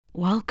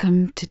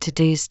Welcome to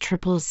today's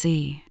Triple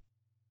Z.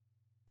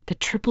 The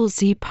Triple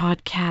Z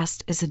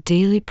podcast is a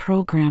daily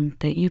program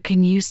that you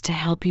can use to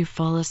help you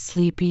fall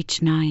asleep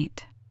each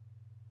night.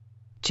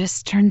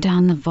 Just turn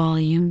down the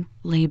volume,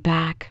 lay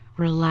back,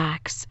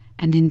 relax,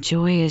 and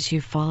enjoy as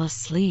you fall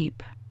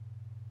asleep.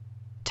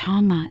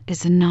 Tama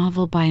is a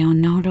novel by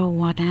Onoto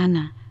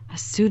Watanna, a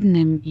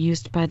pseudonym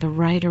used by the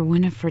writer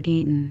Winifred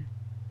Eaton.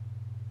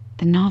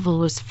 The novel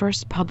was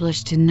first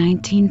published in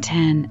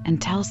 1910 and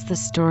tells the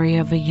story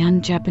of a young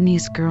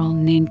Japanese girl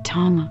named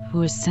Tama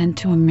who is sent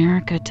to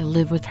America to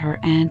live with her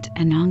aunt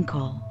and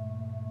uncle.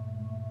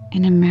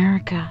 In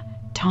America,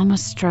 Tama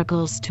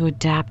struggles to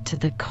adapt to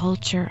the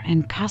culture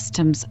and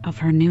customs of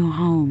her new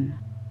home.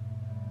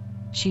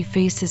 She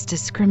faces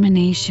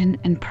discrimination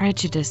and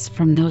prejudice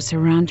from those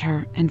around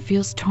her and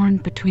feels torn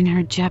between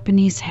her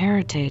Japanese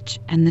heritage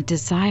and the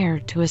desire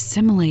to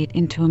assimilate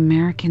into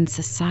American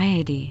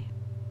society.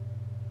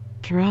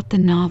 Throughout the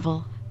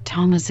novel,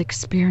 Tama's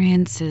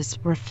experiences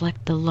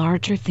reflect the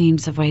larger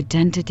themes of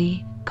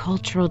identity,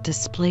 cultural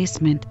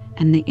displacement,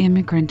 and the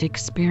immigrant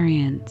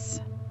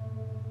experience.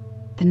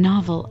 The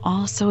novel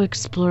also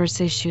explores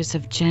issues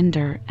of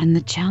gender and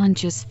the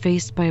challenges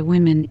faced by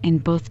women in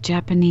both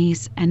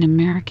Japanese and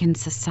American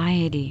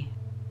society.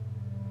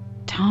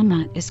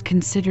 Tama is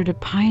considered a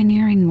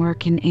pioneering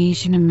work in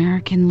Asian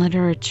American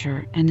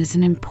literature and is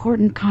an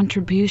important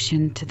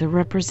contribution to the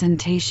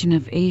representation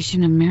of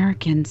Asian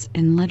Americans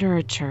in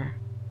literature.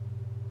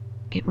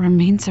 It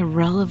remains a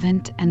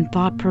relevant and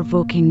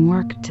thought-provoking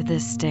work to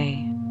this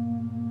day.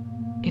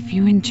 If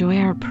you enjoy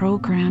our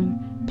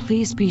program,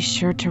 please be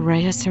sure to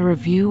write us a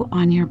review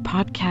on your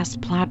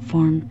podcast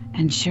platform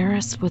and share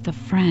us with a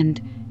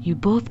friend. You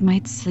both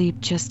might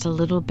sleep just a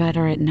little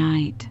better at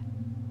night.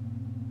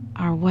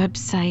 Our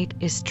website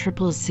is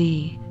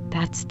Z,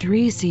 that's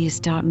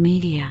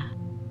 3z's.media.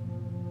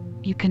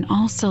 You can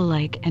also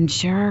like and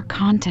share our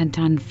content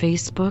on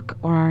Facebook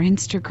or our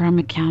Instagram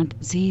account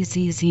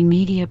ZZZ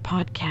Media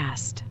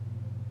Podcast.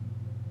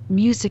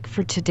 Music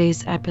for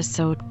today's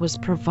episode was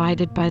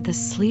provided by the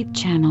Sleep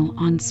Channel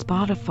on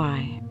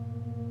Spotify.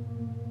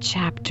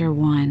 Chapter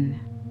 1.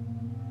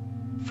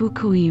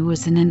 Fukui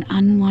was in an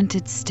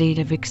unwanted state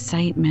of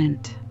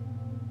excitement.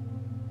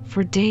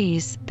 For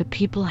days, the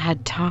people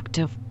had talked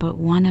of but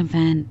one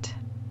event.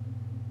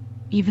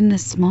 Even the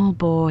small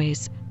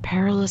boys,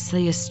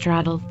 perilously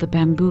astraddle the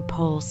bamboo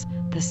poles,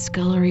 the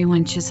scullery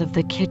wenches of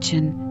the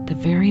kitchen, the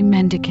very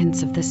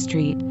mendicants of the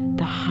street,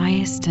 the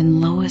highest and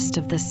lowest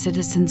of the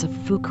citizens of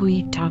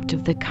Fukui talked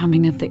of the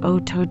coming of the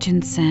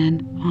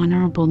Otojin-san,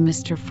 Honorable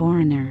Mr.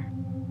 Foreigner.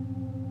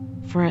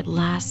 For at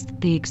last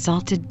the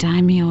exalted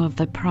daimyo of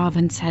the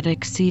province had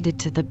acceded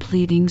to the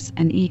pleadings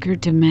and eager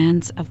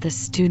demands of the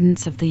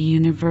students of the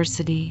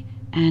university,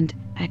 and,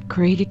 at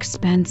great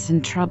expense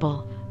and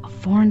trouble, a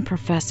foreign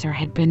professor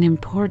had been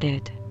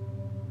imported.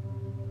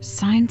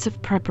 Signs of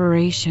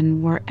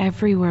preparation were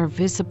everywhere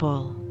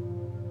visible.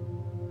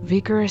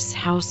 Vigorous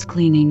house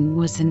cleaning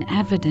was in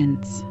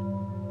evidence.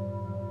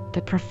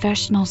 The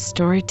professional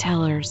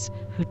storytellers,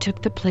 who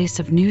took the place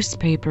of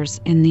newspapers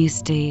in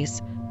these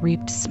days,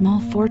 reaped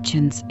small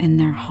fortunes in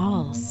their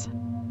halls.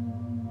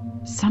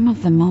 Some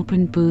of them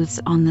opened booths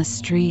on the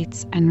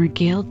streets and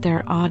regaled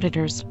their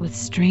auditors with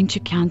strange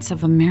accounts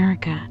of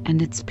America and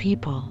its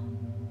people.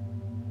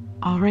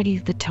 Already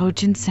the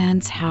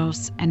Tojin-san's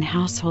house and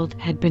household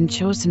had been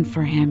chosen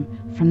for him,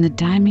 from the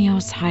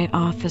daimyo's high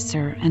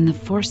officer and the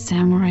 4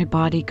 samurai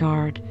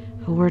bodyguard,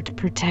 who were to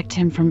protect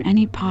him from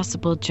any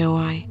possible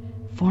joi,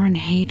 foreign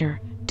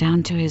hater,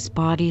 down to his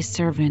body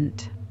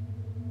servant.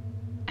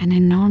 An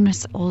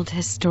enormous old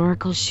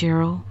historical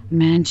shiro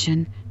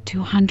mansion,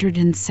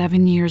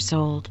 207 years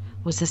old,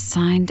 was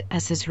assigned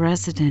as his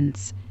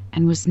residence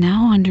and was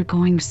now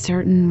undergoing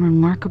certain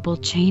remarkable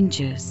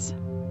changes.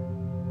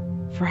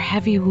 For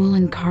heavy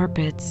woolen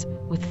carpets,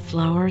 with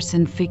flowers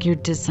and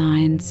figured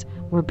designs,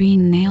 were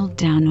being nailed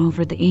down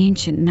over the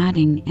ancient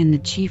matting in the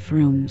chief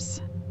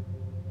rooms.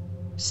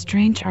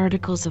 Strange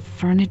articles of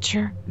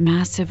furniture,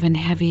 massive and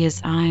heavy as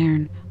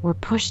iron, were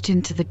pushed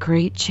into the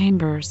great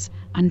chambers,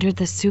 under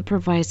the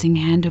supervising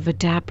hand of a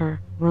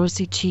dapper,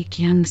 rosy-cheeked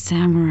young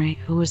samurai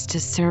who was to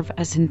serve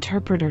as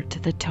interpreter to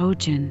the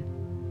Tojin.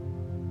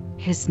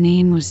 His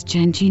name was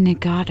Genji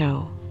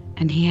Nagato,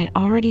 and he had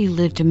already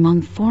lived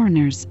among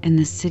foreigners in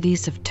the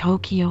cities of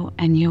Tokyo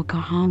and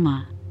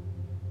Yokohama.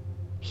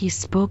 He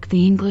spoke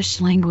the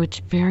English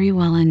language very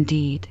well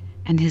indeed,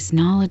 and his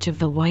knowledge of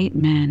the white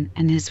man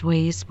and his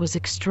ways was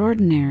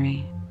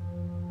extraordinary.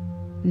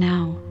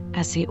 Now,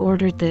 as he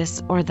ordered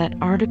this or that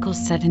article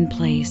set in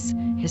place,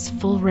 his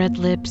full red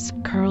lips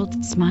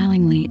curled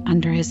smilingly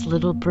under his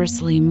little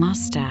bristly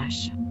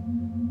mustache.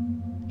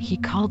 He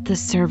called the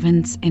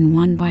servants in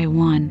one by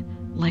one,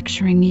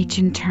 lecturing each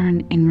in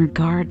turn in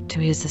regard to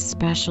his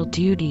especial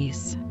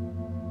duties.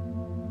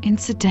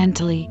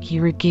 Incidentally, he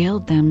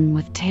regaled them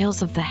with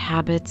tales of the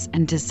habits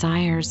and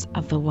desires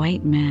of the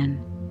white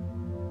man.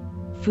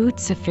 Food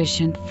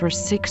sufficient for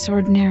 6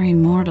 ordinary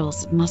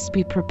mortals must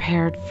be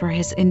prepared for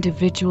his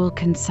individual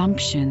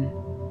consumption.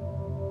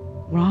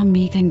 Raw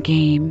meat and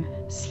game,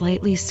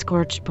 slightly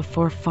scorched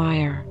before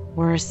fire,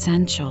 were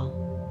essential.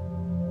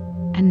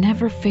 A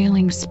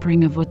never-failing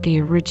spring of what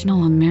the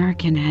original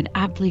American had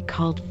aptly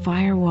called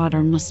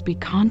firewater must be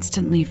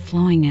constantly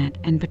flowing at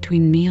and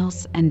between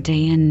meals and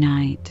day and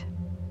night.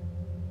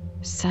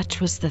 Such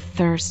was the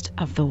thirst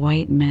of the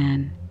white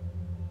man.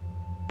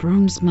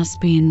 Brooms must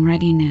be in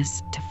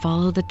readiness to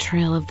follow the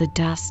trail of the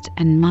dust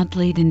and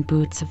mud-laden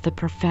boots of the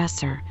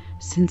professor,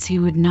 since he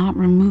would not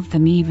remove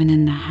them even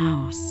in the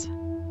house.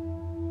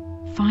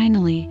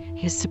 Finally,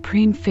 his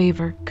supreme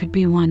favor could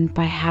be won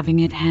by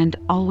having at hand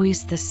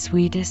always the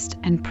sweetest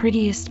and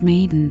prettiest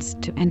maidens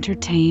to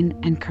entertain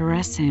and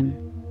caress him.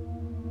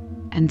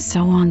 And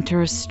so on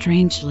through a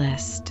strange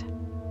list.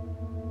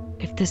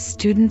 If the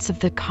students of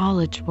the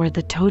college where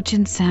the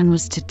Tojin-san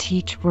was to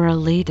teach were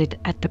elated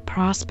at the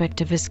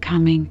prospect of his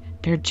coming,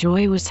 their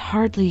joy was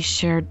hardly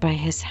shared by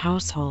his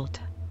household.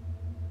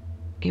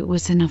 It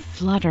was in a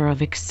flutter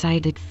of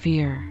excited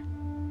fear.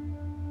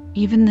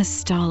 Even the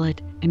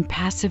stolid,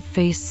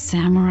 impassive-faced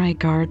samurai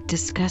guard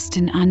discussed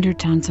in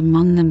undertones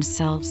among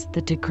themselves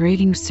the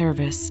degrading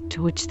service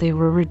to which they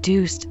were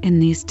reduced in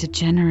these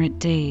degenerate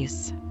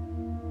days.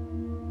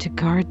 To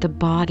guard the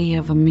body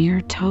of a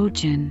mere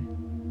Tojin.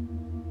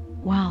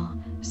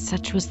 Well,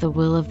 such was the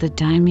will of the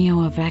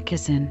daimyo of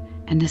Ekizen,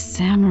 and a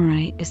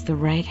samurai is the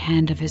right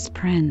hand of his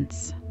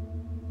prince.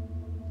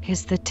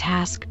 His the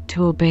task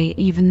to obey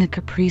even the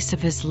caprice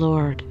of his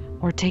lord,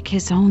 or take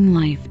his own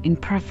life in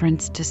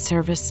preference to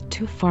service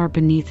too far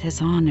beneath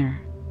his honor.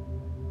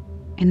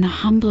 In the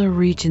humbler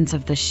regions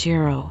of the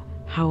Shiro,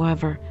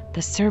 however,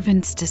 the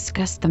servants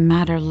discussed the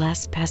matter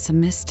less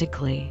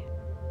pessimistically.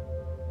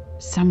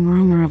 Some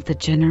rumor of the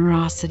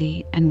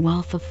generosity and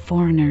wealth of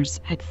foreigners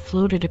had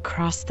floated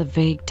across the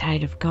vague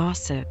tide of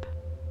gossip.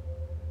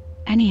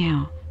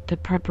 Anyhow, the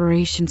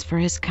preparations for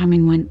his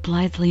coming went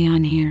blithely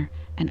on here,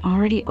 and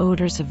already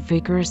odors of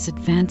vigorous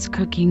advanced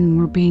cooking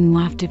were being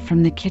wafted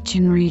from the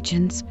kitchen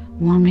regions,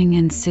 warming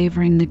and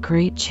savoring the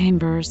great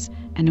chambers,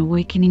 and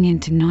awakening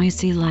into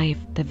noisy life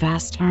the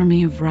vast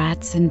army of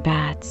rats and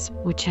bats,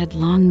 which had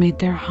long made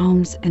their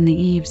homes in the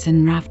eaves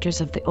and rafters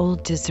of the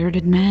old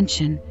deserted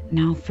mansion,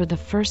 now for the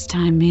first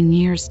time in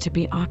years to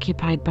be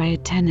occupied by a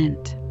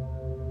tenant.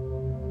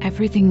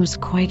 Everything was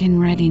quite in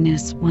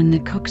readiness when the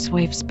cook's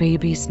wife's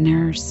baby's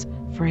nurse,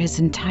 for his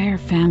entire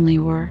family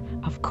were,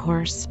 of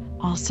course,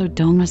 also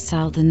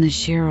domiciled in the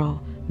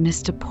Shiro,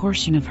 missed a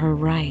portion of her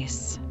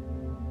rice.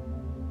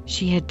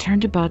 She had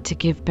turned about to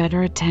give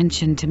better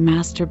attention to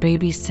Master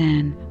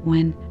Baby-san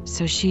when,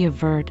 so she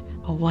averred,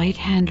 a white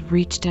hand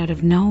reached out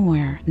of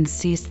nowhere and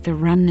seized the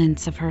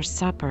remnants of her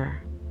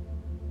supper.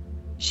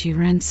 She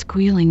ran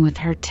squealing with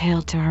her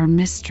tail to her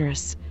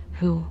mistress,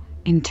 who,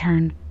 in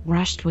turn,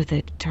 rushed with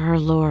it to her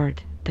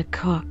lord, the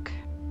cook.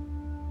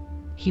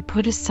 He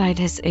put aside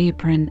his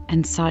apron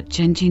and sought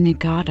Genji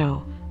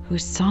Nagato, who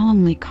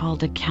solemnly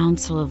called a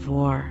council of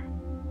war.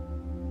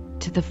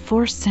 To the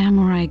 4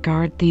 samurai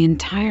guard, the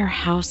entire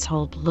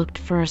household looked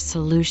for a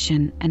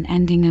solution and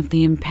ending of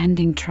the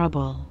impending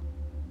trouble.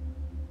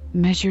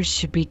 Measures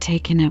should be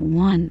taken at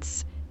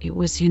once, it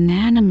was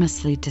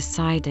unanimously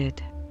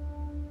decided.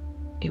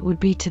 It would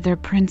be to their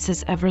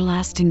prince's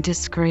everlasting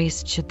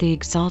disgrace should the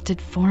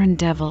exalted foreign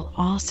devil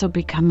also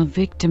become a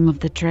victim of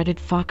the dreaded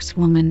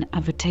foxwoman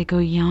of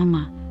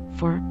Itagoyama,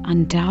 for,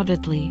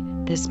 undoubtedly,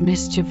 this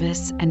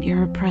mischievous and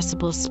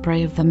irrepressible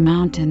spray of the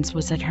mountains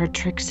was at her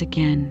tricks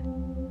again.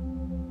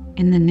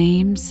 In the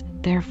names,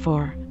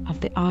 therefore, of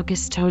the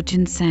august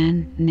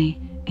Tojin-san, nay,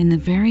 in the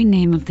very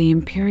name of the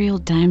imperial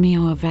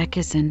daimyo of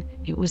Ekizen,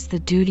 it was the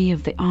duty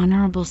of the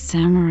honorable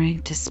samurai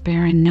to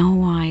spare in no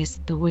wise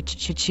the witch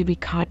should she be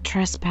caught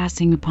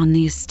trespassing upon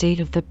the estate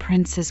of the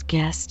prince's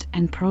guest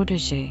and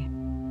protege.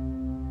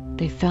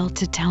 They fell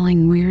to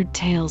telling weird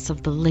tales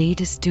of the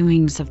latest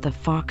doings of the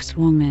fox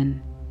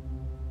woman.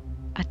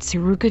 A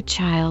Tsuruga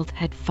child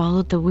had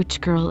followed the witch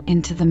girl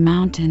into the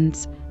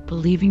mountains,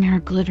 believing her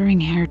glittering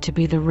hair to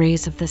be the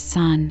rays of the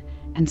sun,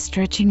 and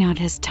stretching out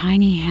his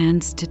tiny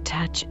hands to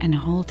touch and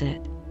hold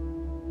it.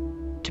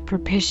 To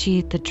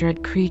propitiate the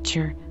dread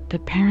creature, the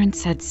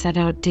parents had set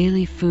out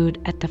daily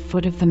food at the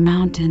foot of the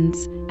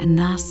mountains, and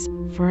thus,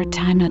 for a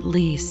time at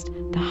least,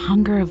 the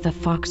hunger of the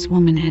fox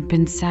woman had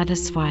been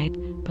satisfied,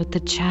 but the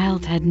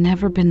child had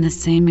never been the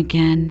same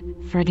again,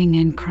 fretting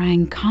and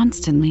crying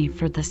constantly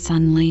for the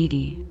sun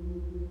lady.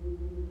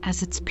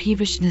 As its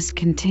peevishness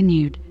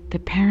continued, the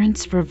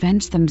parents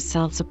revenged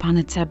themselves upon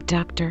its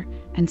abductor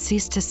and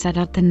ceased to set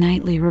out the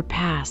nightly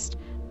repast,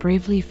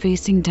 bravely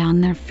facing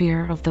down their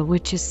fear of the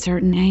witch's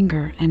certain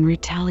anger and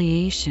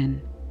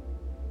retaliation.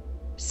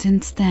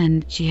 Since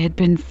then, she had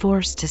been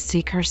forced to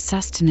seek her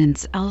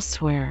sustenance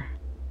elsewhere.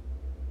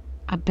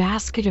 A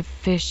basket of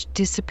fish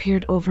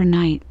disappeared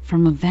overnight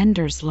from a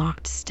vendor's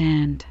locked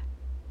stand.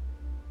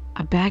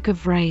 A bag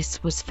of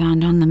rice was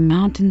found on the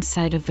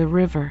mountainside of the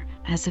river,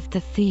 as if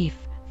the thief,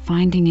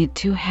 finding it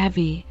too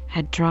heavy,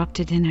 had dropped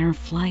it in her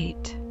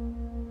flight.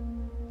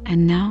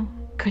 And now,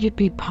 could it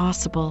be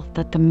possible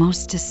that the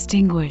most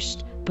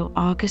distinguished, though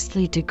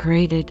augustly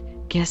degraded,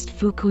 guest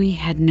Fukui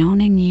had known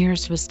in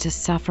years was to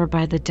suffer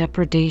by the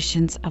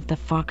depredations of the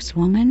fox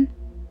woman?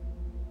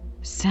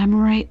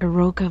 Samurai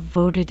Iroka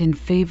voted in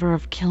favor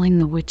of killing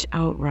the witch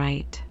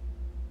outright,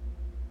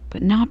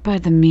 but not by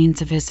the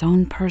means of his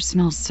own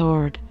personal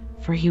sword,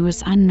 for he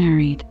was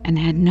unmarried and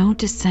had no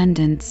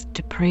descendants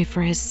to pray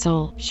for his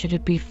soul should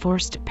it be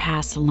forced to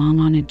pass along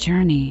on a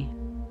journey.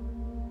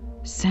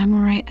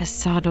 Samurai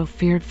Asado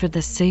feared for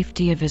the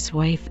safety of his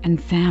wife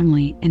and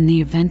family in the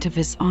event of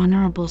his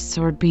honorable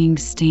sword being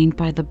stained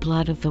by the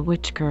blood of the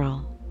witch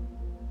girl.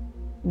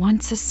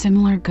 Once a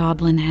similar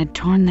goblin had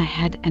torn the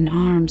head and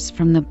arms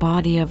from the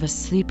body of a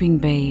sleeping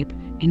babe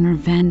in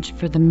revenge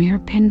for the mere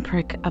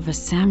pinprick of a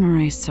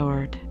samurai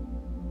sword.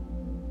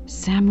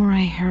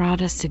 Samurai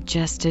Harada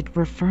suggested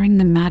referring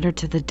the matter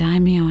to the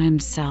daimyo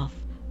himself,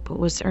 but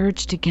was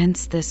urged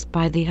against this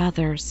by the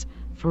others,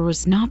 for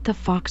was not the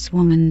fox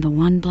woman the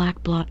one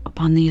black blot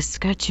upon the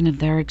escutcheon of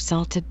their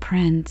exalted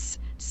prince,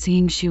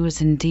 seeing she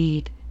was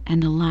indeed,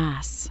 and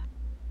alas,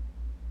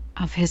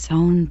 of his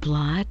own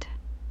blood?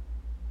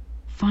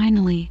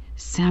 Finally,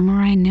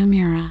 Samurai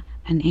Numura,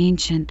 an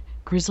ancient,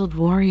 grizzled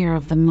warrior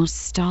of the most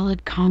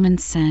stolid common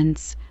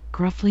sense,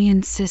 gruffly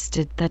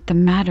insisted that the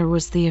matter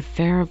was the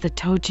affair of the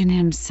Tojin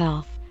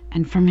himself,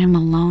 and from him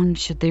alone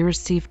should they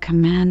receive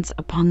commands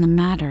upon the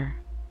matter.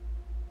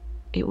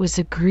 It was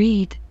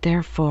agreed,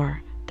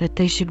 therefore, that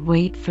they should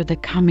wait for the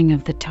coming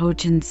of the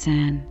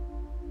Tojin-san.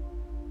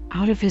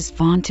 Out of his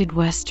vaunted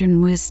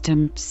Western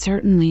wisdom,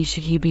 certainly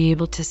should he be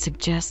able to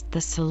suggest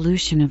the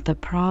solution of the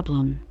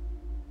problem.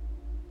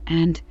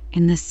 And,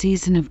 in the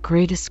season of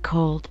greatest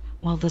cold,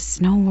 while the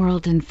snow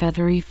whirled in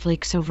feathery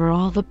flakes over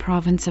all the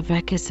province of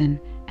Ekizen,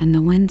 and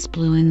the winds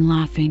blew in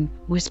laughing,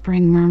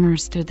 whispering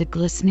murmurs through the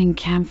glistening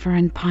camphor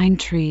and pine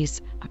trees,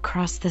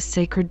 across the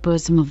sacred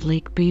bosom of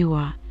Lake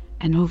Biwa,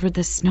 and over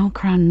the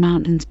snow-crowned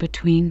mountains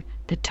between,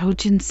 the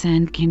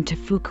Tojin-san came to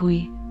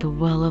Fukui, the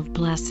Well of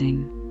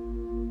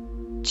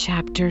Blessing.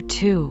 Chapter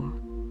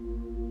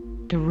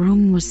 2. The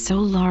room was so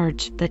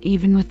large that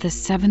even with the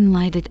 7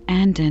 lighted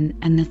anden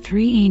and the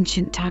 3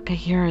 ancient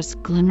takahiras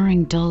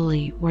glimmering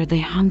dully where they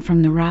hung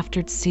from the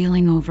raftered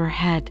ceiling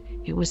overhead,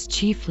 it was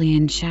chiefly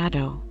in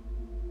shadow.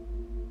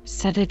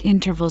 Set at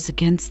intervals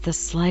against the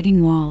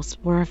sliding walls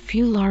were a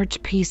few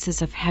large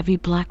pieces of heavy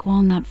black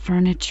walnut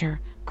furniture,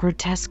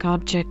 grotesque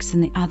objects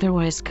in the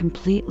otherwise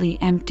completely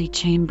empty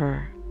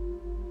chamber.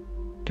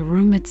 The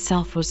room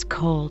itself was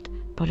cold,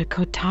 but a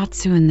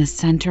kotatsu in the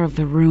center of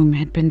the room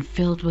had been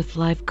filled with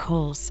live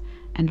coals,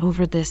 and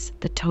over this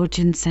the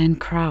Tojin-san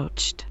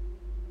crouched.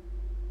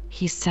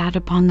 He sat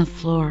upon the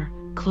floor,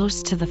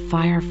 close to the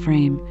fire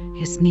frame,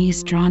 his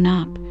knees drawn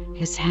up,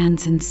 his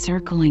hands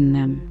encircling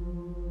them.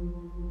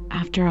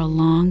 After a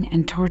long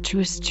and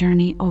tortuous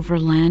journey over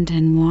land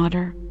and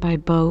water, by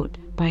boat,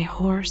 by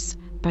horse,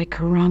 by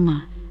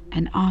kurama,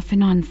 and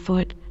often on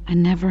foot, a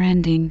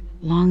never-ending,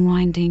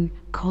 long-winding,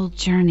 cold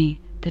journey,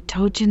 the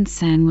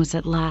Tojin-san was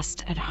at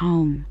last at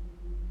home.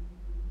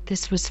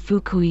 This was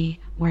Fukui,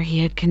 where he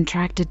had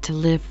contracted to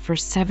live for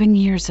 7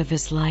 years of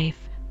his life.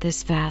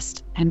 This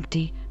vast,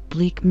 empty,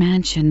 bleak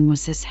mansion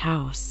was his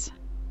house.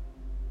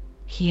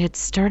 He had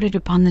started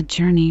upon the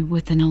journey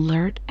with an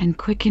alert and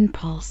quick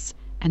impulse,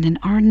 and an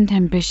ardent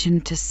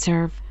ambition to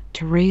serve,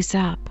 to raise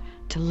up,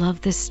 to love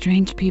the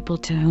strange people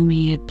to whom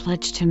he had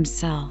pledged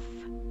himself.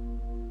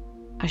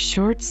 A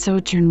short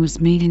sojourn was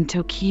made in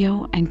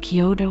Tokyo and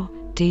Kyoto,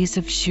 days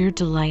of sheer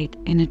delight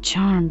in a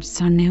charm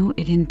so new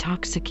it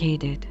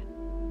intoxicated.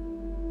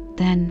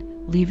 Then,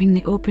 leaving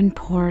the open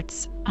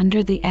ports,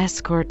 under the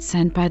escort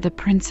sent by the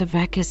Prince of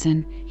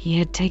Ekizen, he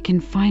had taken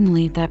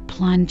finally that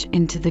plunge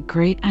into the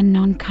great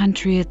unknown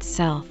country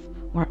itself,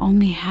 where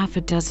only half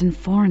a dozen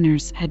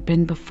foreigners had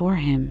been before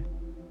him.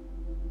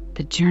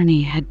 The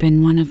journey had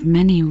been one of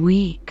many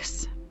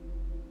weeks.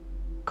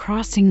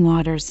 Crossing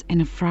waters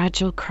in a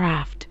fragile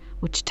craft,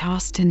 which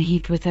tossed and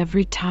heaved with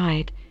every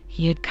tide,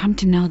 he had come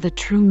to know the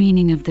true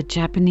meaning of the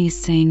Japanese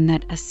saying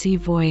that a sea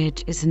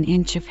voyage is an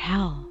inch of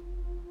hell.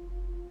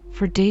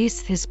 For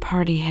days his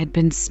party had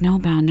been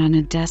snowbound on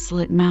a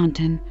desolate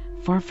mountain,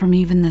 far from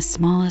even the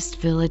smallest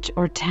village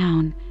or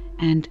town,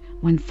 and,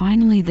 when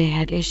finally they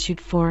had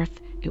issued forth,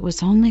 it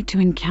was only to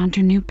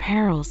encounter new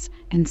perils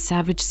and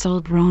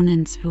savage-souled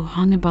ronins who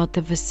hung about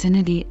the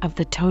vicinity of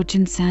the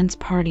Tojin-san's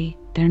party,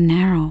 their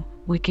narrow,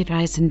 wicked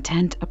eyes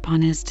intent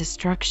upon his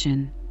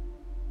destruction.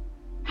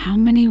 How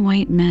many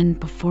white men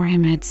before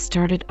him had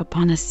started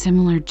upon a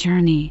similar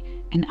journey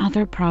in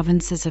other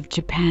provinces of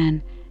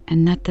Japan,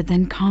 and met the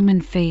then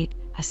common fate,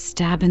 a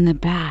stab in the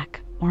back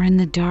or in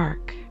the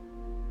dark?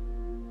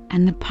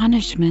 And the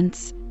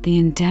punishments, the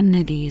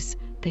indemnities,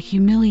 the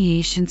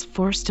humiliations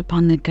forced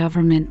upon the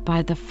government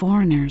by the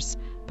foreigners,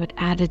 but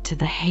added to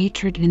the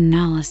hatred and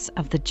malice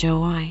of the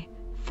Jōai,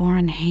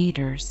 foreign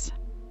haters.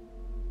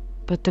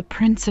 But the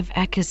Prince of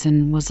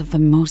Ekizen was of the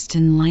most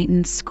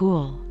enlightened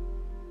school.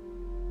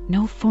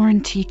 No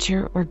foreign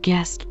teacher or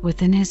guest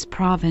within his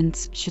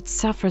province should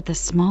suffer the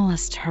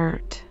smallest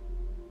hurt.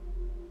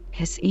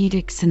 His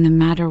edicts in the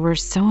matter were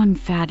so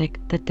emphatic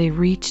that they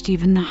reached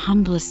even the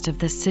humblest of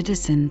the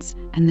citizens,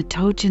 and the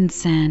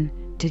Tojin-san,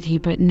 did he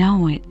but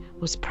know it,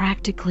 was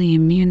practically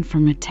immune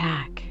from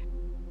attack.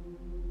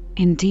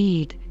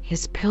 Indeed,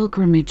 his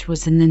pilgrimage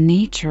was in the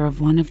nature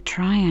of one of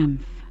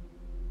triumph.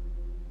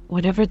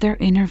 Whatever their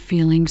inner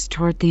feelings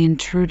toward the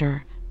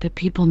intruder, the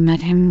people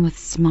met him with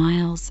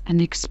smiles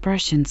and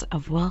expressions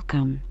of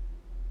welcome.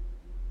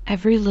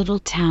 Every little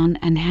town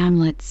and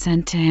hamlet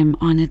sent to him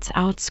on its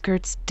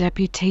outskirts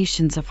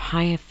deputations of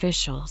high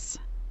officials.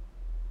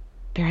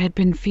 There had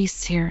been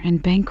feasts here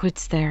and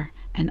banquets there,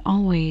 and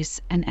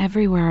always and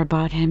everywhere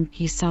about him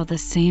he saw the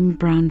same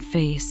brown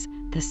face,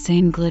 the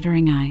same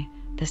glittering eye,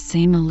 the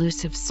same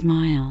elusive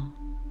smile.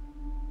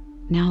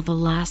 Now the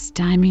last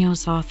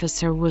daimyo's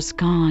officer was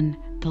gone,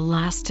 the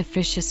last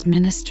officious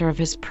minister of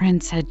his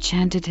prince had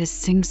chanted his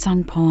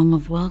sing-song poem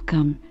of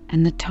welcome,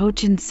 and the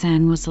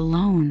Tojin-san was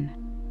alone.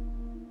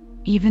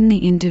 Even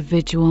the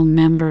individual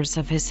members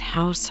of his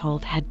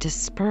household had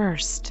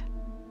dispersed.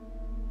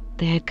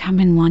 They had come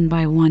in one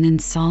by one in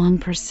solemn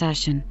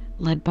procession,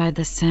 led by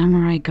the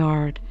samurai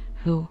guard,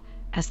 who,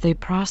 as they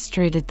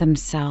prostrated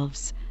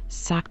themselves,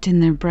 sucked in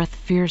their breath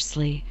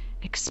fiercely,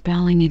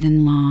 expelling it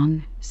in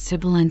long,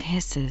 sibilant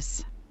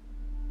hisses.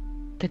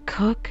 The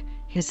cook,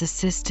 his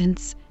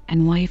assistants,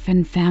 and wife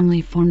and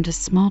family formed a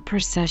small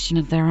procession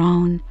of their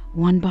own,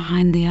 one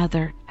behind the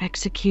other,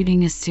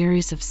 executing a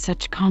series of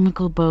such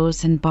comical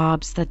bows and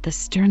bobs that the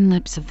stern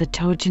lips of the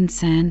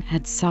Tojin-san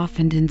had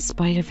softened in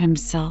spite of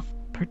himself,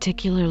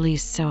 particularly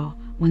so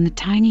when the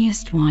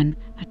tiniest one,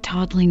 a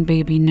toddling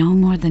baby no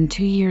more than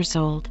 2 years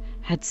old,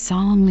 had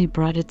solemnly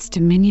brought its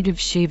diminutive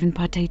shaven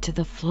pate to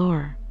the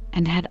floor,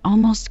 and had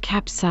almost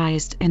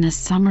capsized in a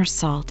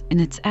somersault in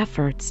its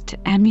efforts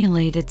to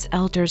emulate its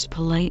elder's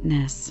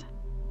politeness.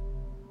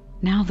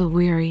 Now the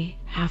weary,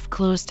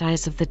 half-closed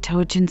eyes of the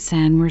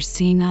Tojin-san were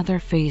seeing other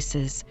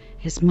faces,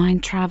 his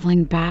mind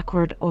traveling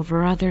backward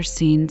over other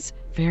scenes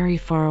very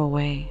far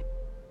away.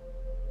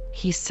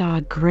 He saw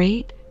a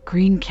great,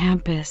 green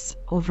campus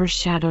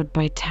overshadowed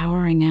by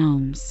towering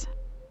elms.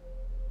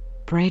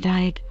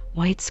 Bright-eyed,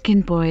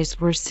 white-skinned boys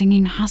were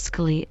singing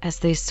huskily as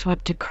they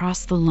swept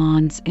across the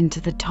lawns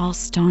into the tall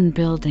stone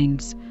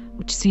buildings,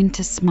 which seemed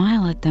to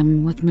smile at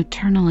them with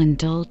maternal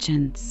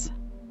indulgence.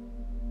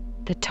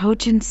 The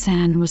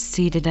Tojin-san was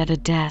seated at a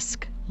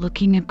desk,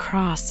 looking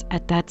across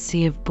at that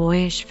sea of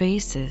boyish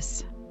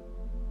faces.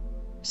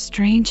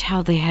 Strange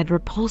how they had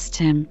repulsed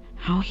him,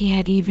 how he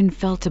had even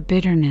felt a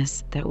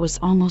bitterness that was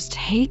almost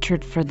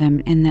hatred for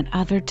them in that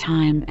other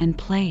time and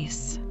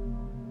place.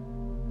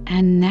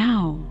 And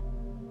now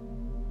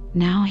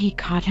he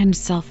caught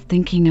himself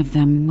thinking of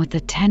them with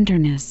a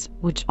tenderness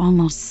which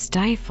almost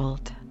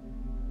stifled.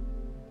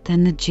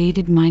 Then the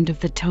jaded mind of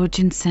the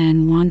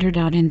Tojin-san wandered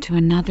out into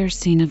another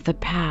scene of the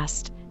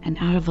past, and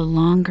out of a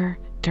longer,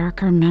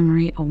 darker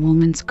memory a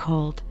woman's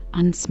cold,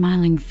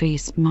 unsmiling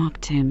face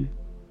mocked him.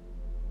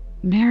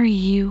 "Marry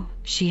you,"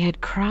 she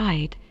had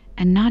cried,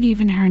 and not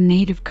even her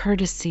native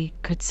courtesy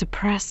could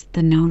suppress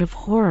the note of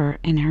horror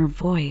in her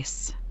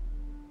voice.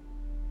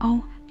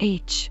 "Oh,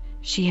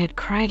 she had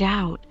cried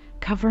out,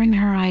 covering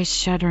her eyes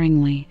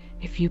shudderingly,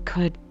 "if you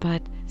could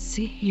but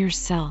see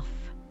yourself."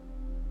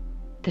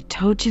 The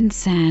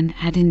Tojin-san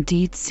had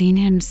indeed seen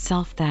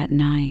himself that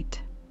night.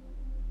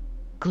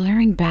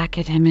 Glaring back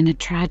at him in a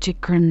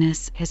tragic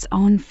grimness, his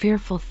own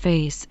fearful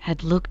face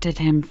had looked at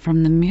him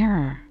from the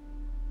mirror.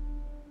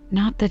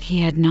 Not that he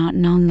had not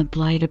known the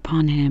blight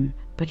upon him,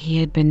 but he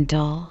had been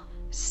dull,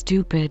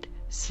 stupid,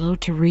 slow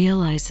to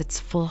realize its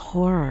full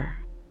horror.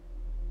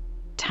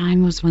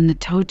 Time was when the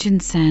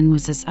Tojin-san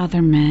was as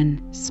other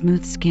men,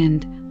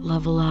 smooth-skinned,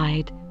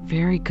 level-eyed,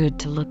 very good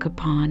to look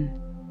upon.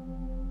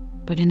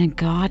 But in a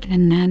god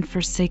and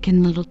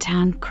man-forsaken little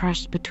town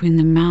crushed between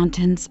the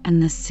mountains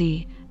and the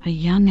sea, a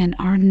young and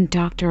ardent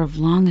doctor of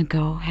long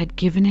ago had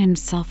given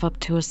himself up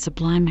to a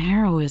sublime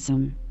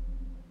heroism.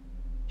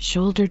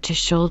 Shoulder to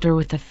shoulder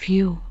with a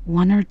few,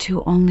 one or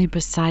two only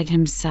beside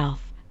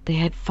himself, they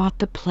had fought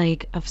the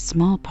plague of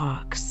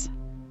smallpox.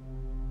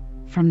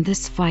 From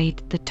this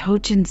fight the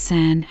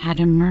Tojin-san had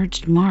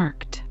emerged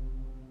marked.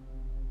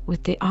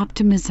 With the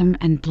optimism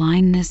and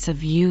blindness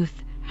of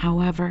youth,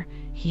 however,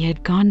 he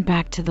had gone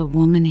back to the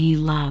woman he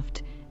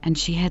loved, and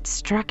she had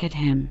struck at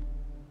him.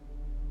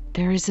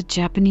 There is a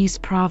Japanese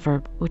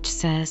proverb which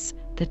says,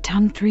 "The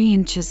tongue 3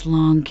 inches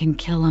long can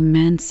kill a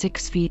man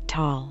 6 feet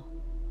tall."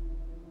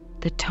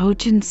 The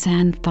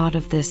Tojin-san thought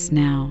of this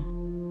now.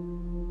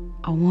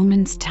 A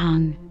woman's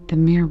tongue, the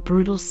mere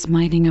brutal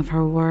smiting of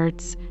her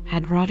words,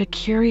 had wrought a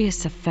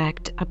curious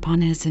effect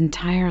upon his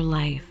entire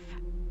life.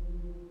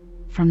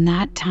 From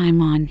that time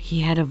on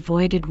he had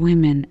avoided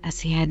women as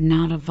he had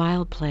not a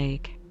vile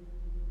plague.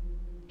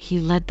 He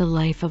led the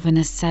life of an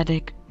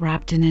ascetic,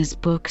 wrapped in his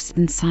books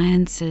and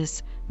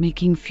sciences,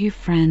 making few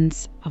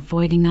friends,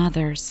 avoiding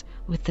others,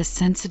 with the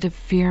sensitive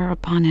fear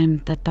upon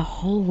him that the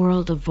whole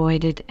world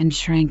avoided and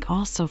shrank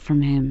also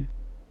from him.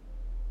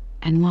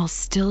 And while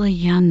still a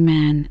young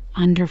man,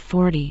 under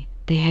 40,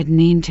 they had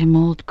named him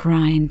Old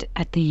Grind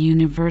at the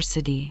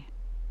university.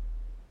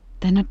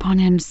 Then upon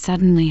him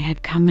suddenly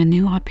had come a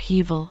new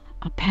upheaval,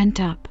 a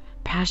pent-up,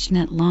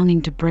 passionate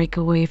longing to break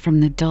away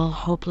from the dull,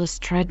 hopeless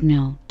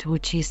treadmill to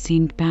which he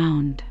seemed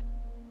bound.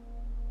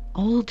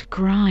 Old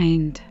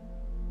grind.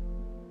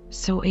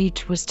 So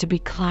age was to be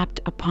clapped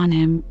upon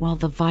him while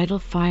the vital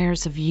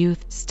fires of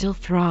youth still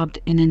throbbed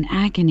in an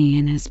agony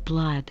in his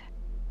blood.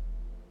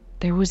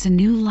 There was a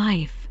new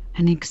life,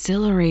 an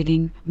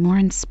exhilarating, more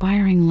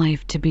inspiring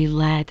life to be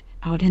led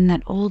out in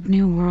that old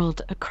new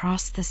world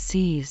across the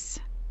seas.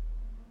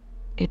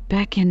 It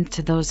beckoned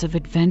to those of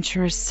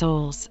adventurous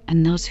souls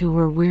and those who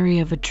were weary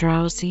of a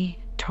drowsy,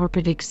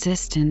 torpid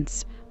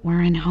existence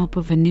wherein hope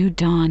of a new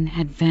dawn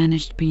had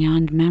vanished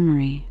beyond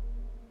memory.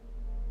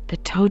 The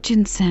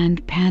Tojin-san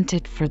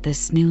panted for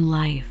this new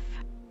life.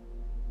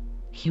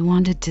 He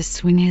wanted to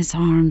swing his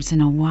arms in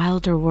a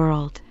wilder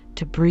world,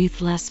 to breathe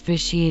less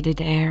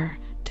vitiated air,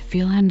 to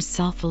feel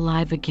himself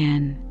alive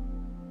again.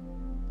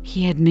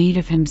 He had made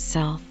of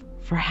himself,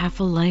 for half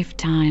a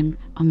lifetime,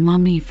 a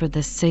mummy for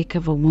the sake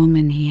of a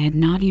woman he had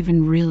not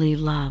even really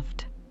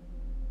loved.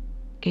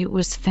 It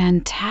was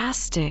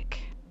fantastic.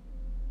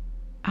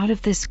 Out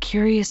of this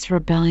curious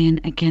rebellion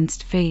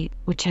against fate,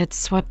 which had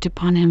swept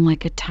upon him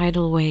like a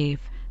tidal wave,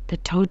 the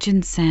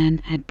Tojin-san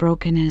had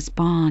broken his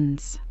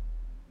bonds.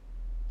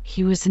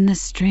 He was in the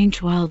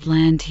strange wild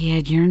land he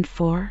had yearned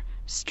for.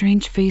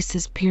 Strange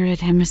faces peered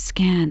at him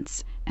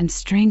askance, and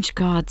strange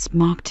gods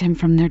mocked him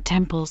from their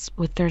temples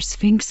with their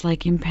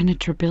sphinx-like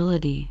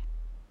impenetrability.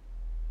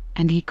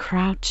 And he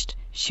crouched,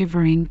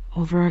 shivering,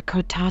 over a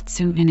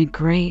kotatsu in a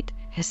great,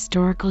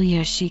 historical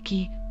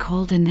yashiki,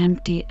 cold and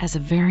empty as a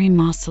very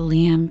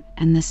mausoleum,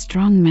 and the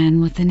strong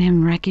man within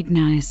him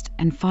recognized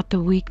and fought the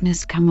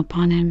weakness come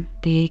upon him,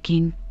 the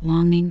aching,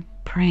 longing,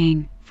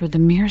 praying for the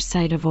mere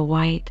sight of a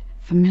white,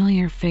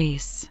 familiar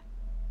face.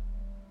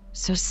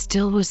 So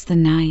still was the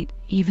night,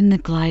 even the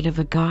glide of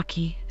a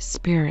gawky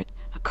spirit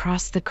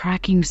across the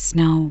cracking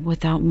snow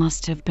without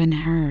must have been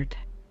heard.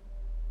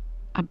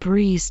 A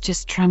breeze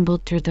just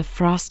trembled through the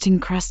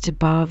frosting-crusted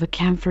bough of a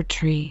camphor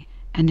tree,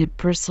 and it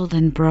bristled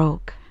and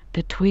broke,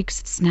 the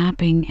twigs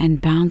snapping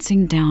and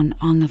bouncing down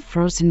on the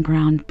frozen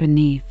ground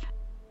beneath.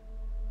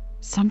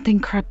 Something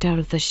crept out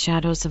of the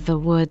shadows of the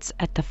woods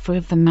at the foot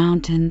of the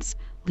mountains,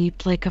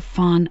 leaped like a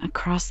fawn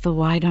across the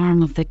wide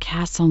arm of the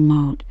castle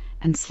moat,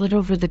 and slid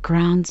over the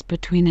grounds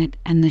between it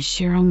and the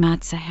Shiro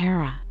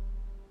Matsuhara.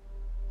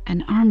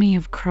 An army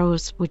of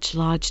crows which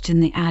lodged in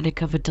the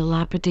attic of a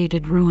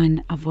dilapidated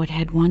ruin of what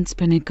had once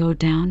been a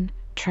go-down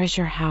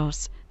treasure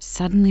house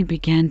suddenly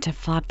began to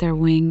flap their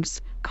wings,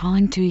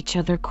 calling to each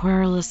other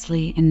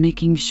querulously and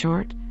making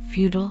short,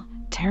 futile,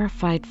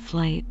 terrified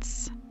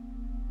flights.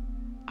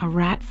 A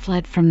rat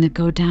fled from the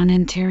go-down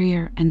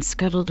interior and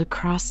scuttled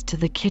across to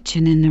the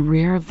kitchen in the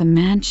rear of the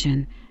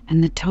mansion,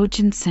 and the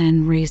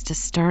Tojin-san raised a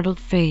startled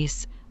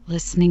face,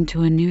 listening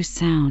to a new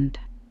sound.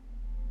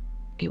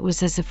 It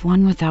was as if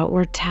one with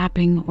outward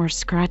tapping or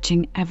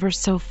scratching ever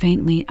so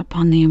faintly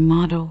upon the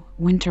Onoto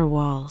winter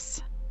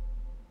walls.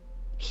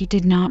 He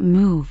did not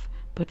move,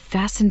 but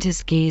fastened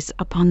his gaze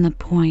upon the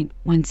point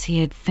whence he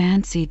had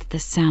fancied the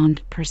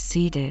sound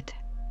proceeded.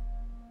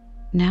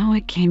 Now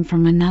it came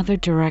from another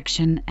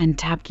direction and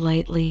tapped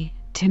lightly,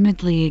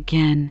 timidly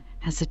again,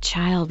 as a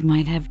child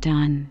might have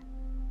done.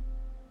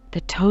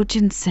 The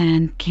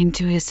Tojin-san came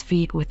to his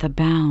feet with a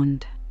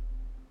bound.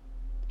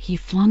 He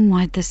flung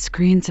wide the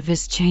screens of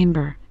his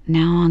chamber,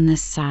 now on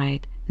this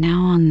side,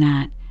 now on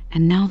that,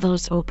 and now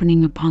those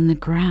opening upon the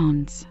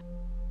grounds.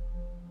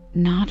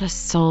 Not a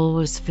soul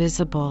was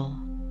visible.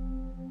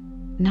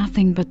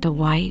 Nothing but the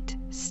white,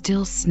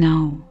 still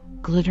snow,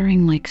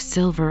 glittering like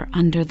silver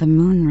under the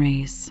moon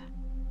rays.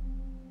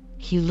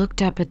 He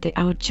looked up at the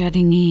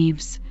outjutting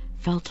eaves,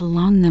 felt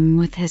along them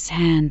with his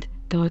hand,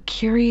 though a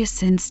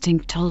curious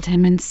instinct told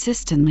him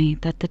insistently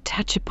that the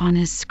touch upon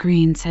his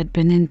screens had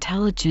been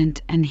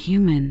intelligent and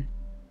human.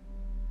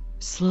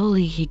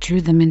 Slowly he drew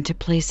them into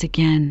place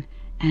again,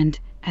 and,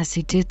 as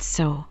he did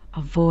so,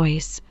 a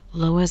voice,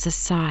 low as a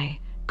sigh,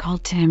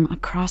 called to him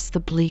across the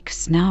bleak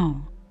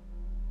snow.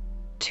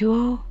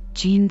 "Tuo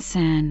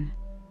Jin-san.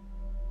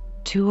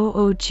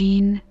 Tuo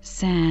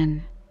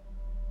Jin-san.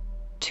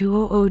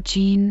 Tuo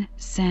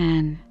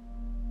Jin-san.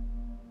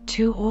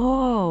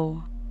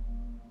 Tuo."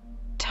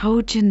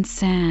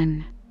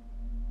 Tojin-san.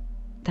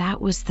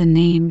 That was the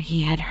name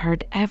he had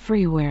heard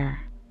everywhere.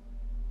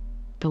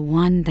 The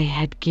one they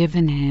had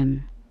given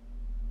him.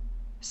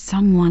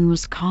 Someone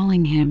was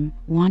calling him,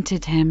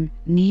 wanted him,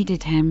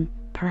 needed him,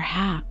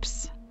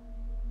 perhaps.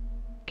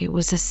 It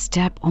was a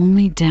step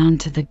only down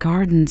to the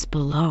gardens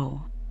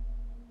below.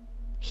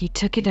 He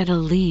took it at a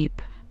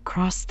leap,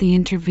 crossed the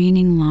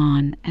intervening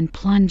lawn, and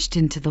plunged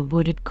into the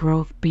wooded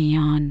grove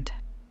beyond.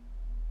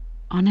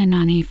 On and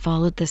on he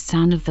followed the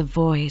sound of the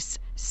voice,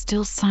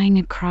 still sighing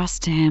across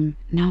to him,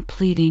 now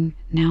pleading,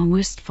 now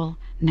wistful,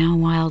 now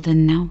wild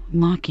and now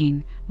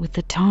mocking, with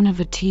the tone of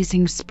a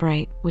teasing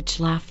sprite which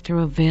laughed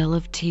through a veil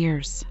of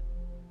tears.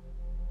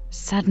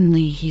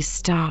 Suddenly he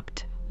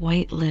stopped,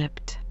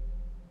 white-lipped.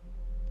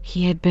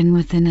 He had been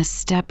within a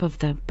step of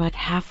the but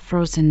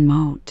half-frozen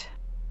moat.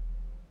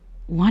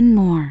 One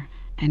more,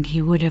 and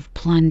he would have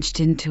plunged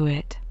into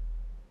it.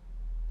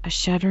 A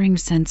shuddering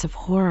sense of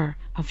horror,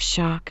 of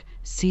shock,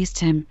 seized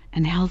him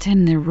and held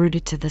him there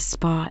rooted to the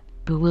spot,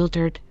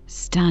 bewildered,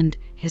 stunned,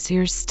 his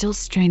ears still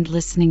strained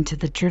listening to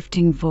the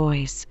drifting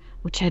voice,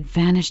 which had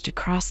vanished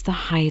across the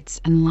heights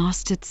and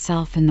lost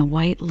itself in the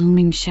white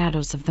looming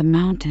shadows of the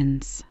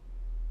mountains.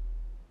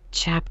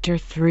 Chapter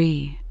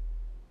 3.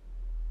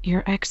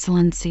 Your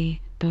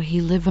Excellency, though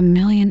he live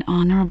 1,000,000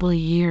 honorable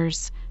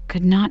years,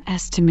 could not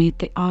estimate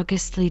the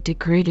augustly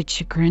degraded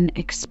chagrin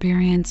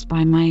experienced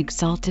by my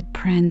exalted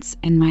prince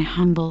in my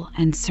humble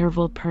and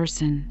servile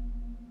person.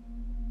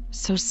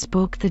 So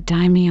spoke the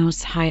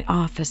daimyo's high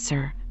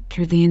officer,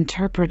 through the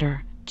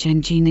interpreter,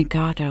 Genji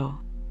Nagato.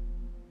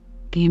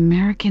 The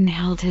American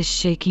held his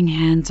shaking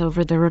hands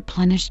over the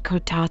replenished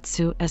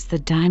kotatsu as the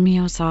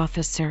daimyo's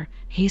officer,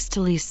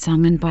 hastily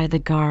summoned by the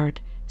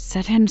guard,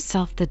 set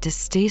himself the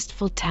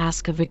distasteful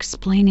task of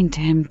explaining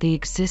to him the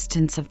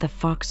existence of the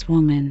fox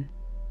woman.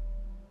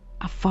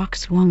 A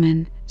fox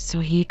woman,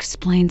 so he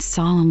explained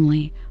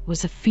solemnly,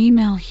 was a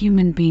female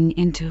human being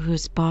into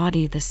whose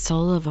body the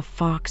soul of a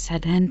fox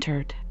had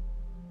entered.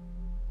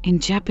 In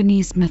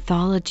Japanese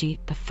mythology,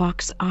 the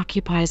fox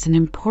occupies an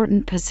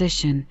important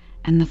position,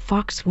 and the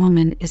fox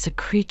woman is a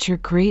creature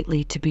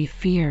greatly to be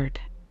feared.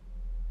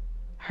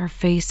 Her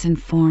face and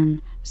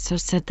form, so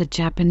said the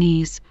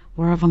Japanese,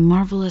 were of a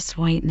marvelous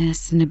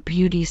whiteness and a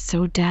beauty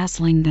so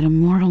dazzling that a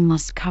mortal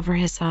must cover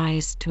his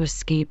eyes to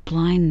escape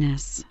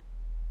blindness.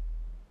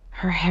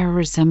 Her hair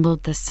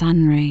resembled the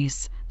sun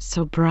rays,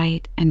 so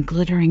bright and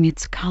glittering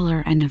its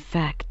color and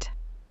effect.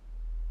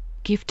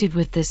 Gifted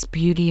with this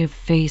beauty of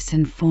face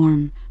and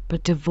form,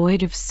 but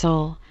devoid of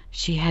soul,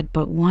 she had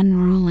but one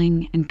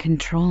ruling and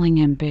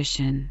controlling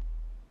ambition.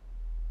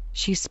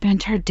 She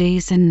spent her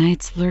days and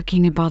nights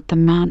lurking about the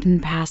mountain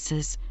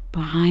passes,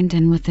 behind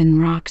and within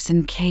rocks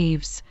and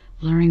caves,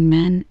 luring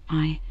men,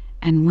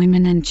 and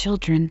women and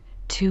children,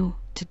 to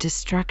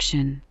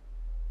destruction.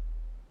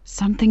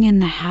 Something in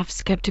the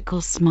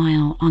half-skeptical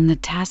smile on the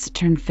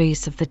taciturn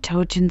face of the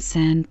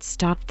Tojin-san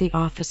stopped the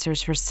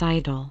officer's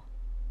recital.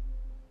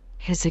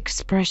 His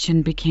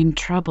expression became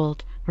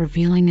troubled,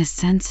 revealing a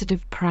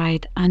sensitive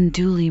pride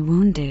unduly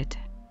wounded.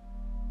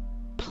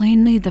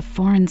 Plainly the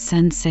foreign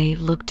sensei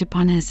looked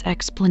upon his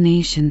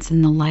explanations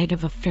in the light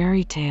of a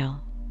fairy tale.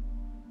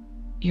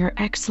 "Your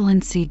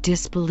Excellency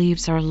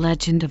disbelieves our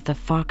legend of the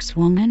fox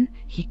woman?"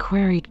 he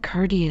queried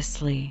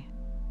courteously.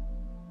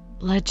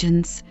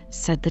 "Legends,"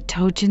 said the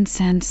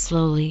Tojin-san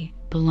slowly,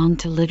 "belong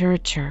to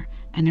literature,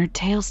 and are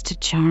tales to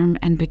charm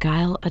and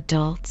beguile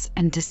adults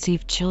and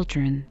deceive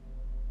children.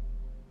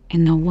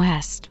 In the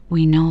West,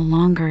 we no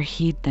longer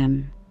heed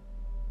them.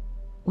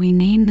 We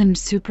name them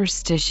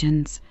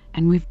superstitions,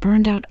 and we've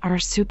burned out our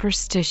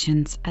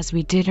superstitions as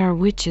we did our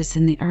witches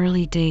in the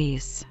early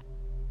days."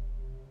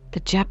 The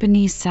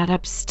Japanese sat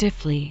up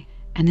stiffly,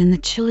 and in the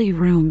chilly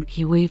room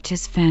he waved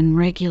his fan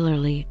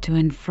regularly to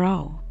and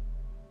fro.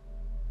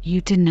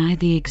 "You deny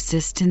the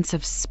existence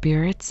of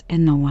spirits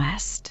in the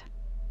West?"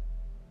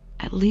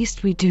 "At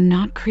least we do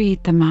not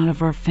create them out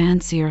of our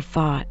fancy or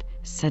thought,"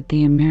 said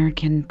the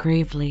American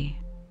gravely.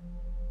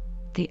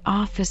 The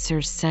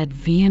officer said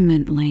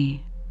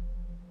vehemently,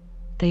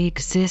 "They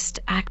exist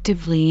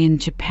actively in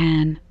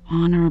Japan,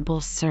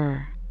 honorable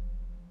sir.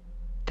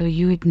 Though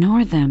you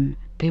ignore them,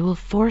 they will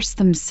force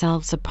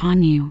themselves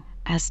upon you,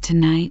 as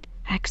tonight,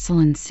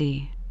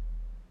 Excellency."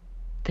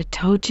 The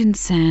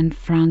Tojin-san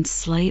frowned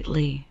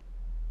slightly.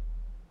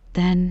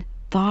 Then,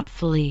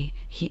 thoughtfully,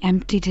 he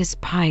emptied his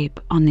pipe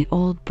on the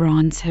old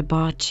bronze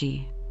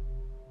hibachi.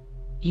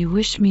 "You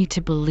wish me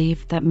to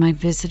believe that my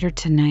visitor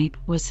tonight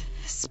was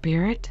a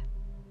spirit?"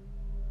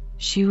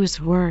 "She was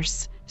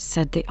worse,"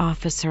 said the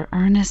officer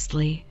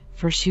earnestly,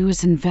 "for she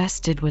was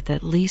invested with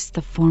at least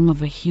the form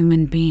of a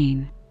human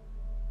being."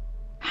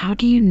 "How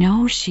do you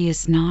know she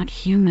is not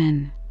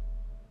human?"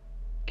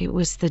 It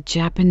was the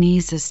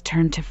Japanese's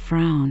turn to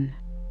frown.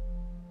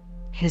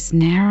 His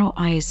narrow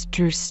eyes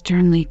drew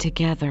sternly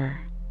together.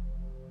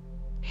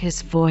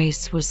 His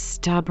voice was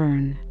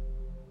stubborn.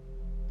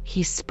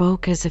 He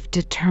spoke as if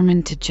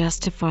determined to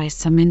justify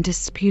some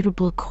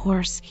indisputable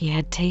course he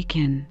had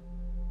taken.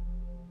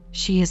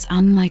 "She is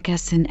unlike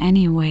us in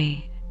any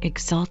way,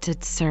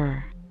 exalted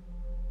sir.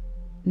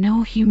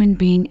 No human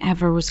being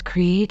ever was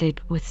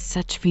created with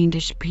such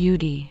fiendish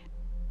beauty.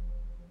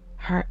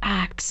 Her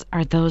acts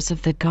are those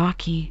of the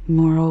gawky,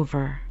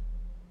 moreover.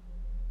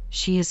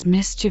 She is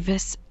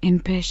mischievous,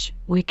 impish,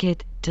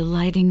 wicked,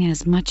 delighting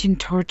as much in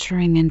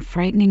torturing and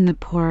frightening the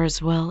poor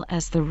as well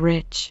as the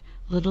rich,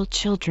 little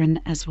children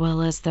as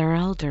well as their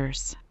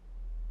elders.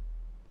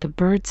 The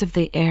birds of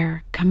the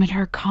air come at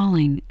her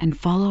calling and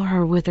follow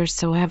her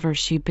whithersoever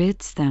she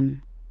bids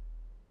them.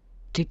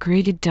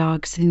 Degraded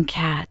dogs and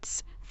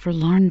cats,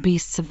 forlorn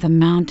beasts of the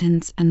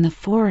mountains and the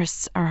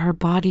forests are her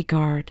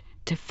bodyguard,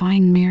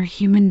 defying mere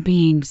human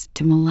beings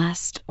to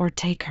molest or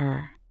take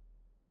her.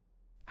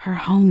 Her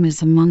home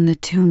is among the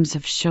tombs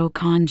of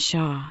Shokan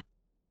Sha.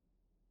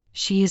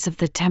 She is of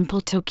the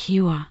temple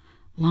Tokiwa,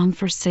 long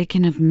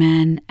forsaken of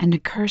men and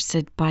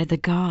accursed by the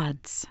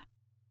gods.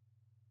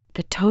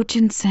 The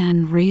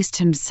Tojin-san raised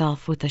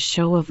himself with a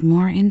show of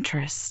more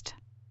interest.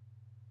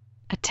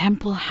 "A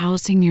temple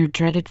housing your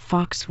dreaded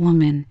fox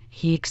woman,"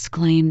 he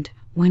exclaimed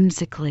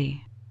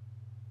whimsically.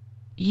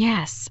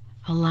 "Yes,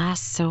 alas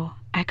so,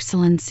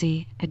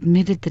 Excellency,"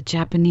 admitted the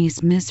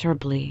Japanese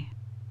miserably.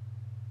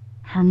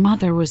 "Her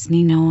mother was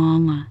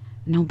Ninoama,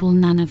 noble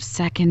nun of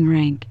second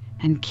rank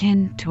and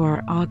kin to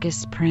our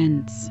august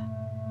prince.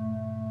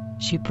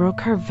 She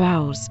broke her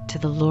vows to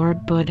the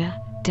Lord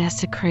Buddha,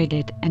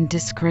 desecrated and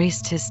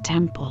disgraced his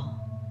temple.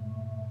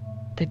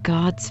 The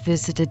gods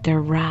visited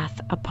their wrath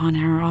upon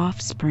her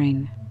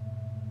offspring.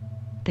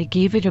 They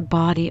gave it a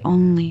body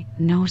only,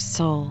 no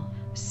soul,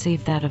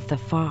 save that of the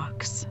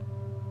fox.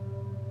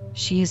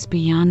 She is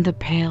beyond the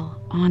pale,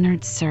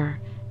 honored sir,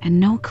 and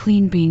no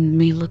clean being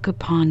may look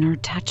upon or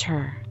touch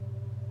her."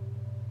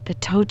 The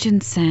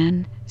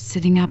Tojin-san,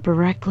 sitting up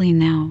erectly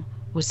now,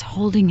 was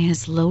holding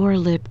his lower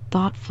lip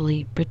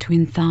thoughtfully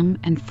between thumb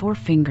and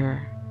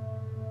forefinger.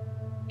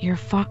 "Your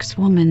fox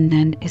woman,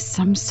 then, is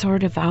some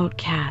sort of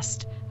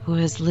outcast who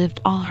has lived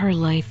all her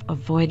life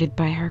avoided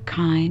by her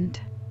kind?"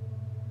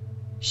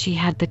 "She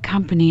had the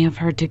company of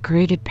her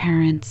degraded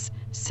parents,"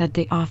 said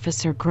the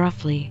officer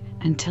gruffly,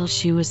 "until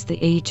she was the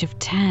age of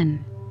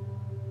 10.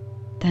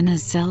 Then a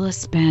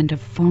zealous band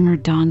of former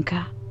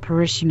Donka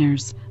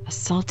parishioners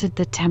assaulted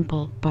the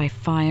temple by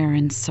fire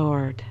and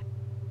sword.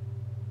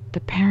 The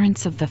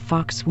parents of the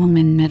fox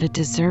woman met a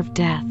deserved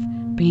death,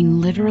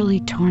 being literally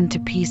torn to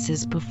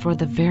pieces before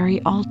the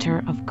very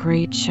altar of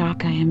great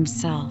Shaka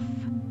himself."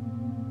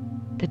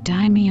 The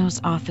daimyo's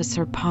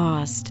officer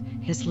paused,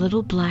 his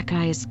little black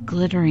eyes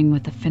glittering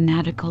with a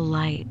fanatical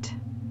light.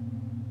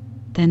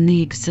 Then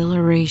the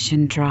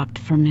exhilaration dropped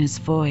from his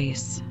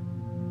voice.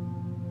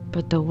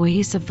 "But the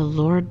ways of the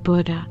Lord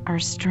Buddha are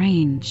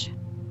strange.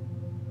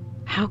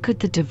 How could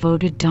the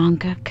devoted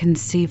Donka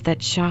conceive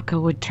that Shaka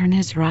would turn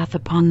his wrath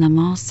upon them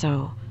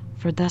also,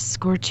 for thus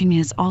scorching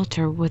his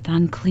altar with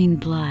unclean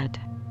blood?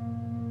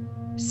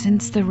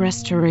 Since the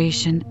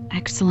Restoration,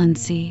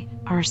 Excellency,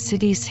 our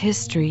city's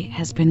history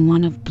has been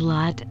one of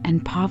blood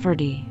and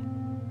poverty.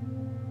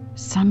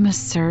 Some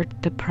assert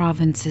the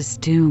province is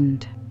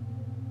doomed.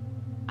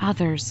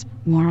 Others,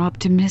 more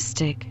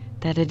optimistic,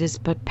 that it is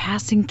but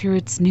passing through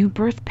its new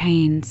birth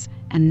pains,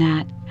 and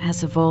that,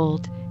 as of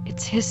old,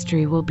 its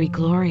history will be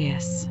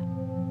glorious."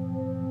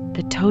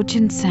 The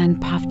Tojin-san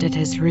puffed at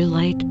his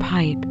relight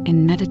pipe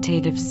in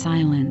meditative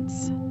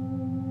silence.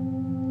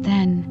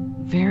 Then,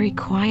 very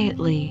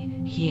quietly,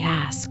 he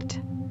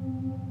asked,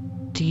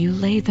 "Do you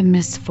lay the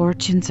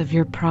misfortunes of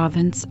your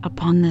province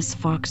upon this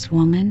fox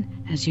woman,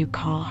 as you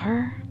call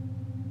her?"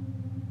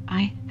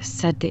 "I,"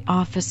 said the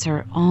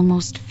officer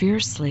almost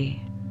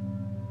fiercely.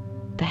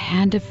 "The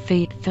hand of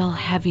fate fell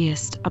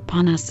heaviest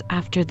upon us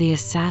after the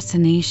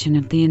assassination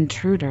of the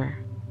intruder.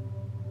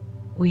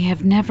 We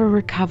have never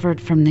recovered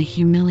from the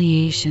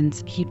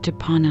humiliations heaped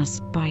upon us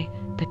by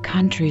the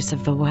countries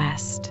of the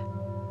West.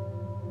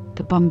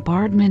 The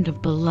bombardment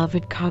of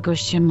beloved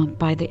Kagoshima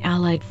by the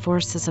allied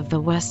forces of the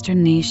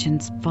Western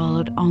nations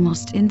followed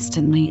almost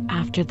instantly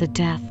after the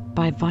death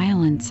by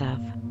violence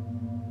of—"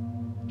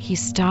 He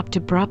stopped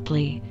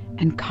abruptly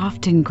and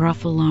coughed in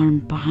gruff alarm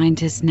behind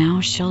his now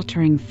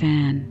sheltering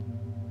fan.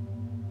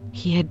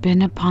 He had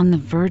been upon the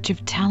verge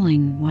of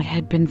telling what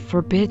had been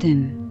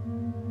forbidden.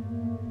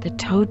 The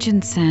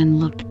Tojin-san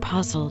looked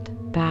puzzled,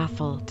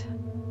 baffled.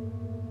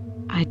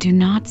 "I do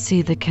not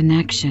see the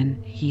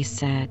connection," he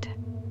said.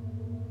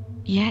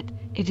 "Yet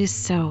it is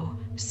so,"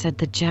 said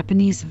the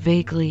Japanese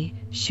vaguely,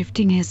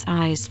 shifting his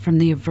eyes from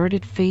the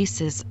averted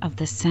faces of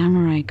the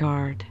samurai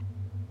guard.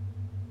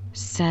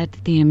 Said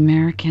the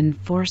American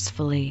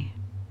forcefully.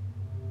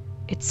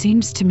 "It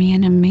seems to me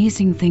an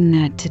amazing thing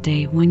that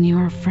today, when you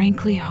are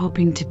frankly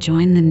hoping to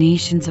join the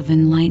nations of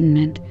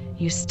enlightenment,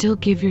 you still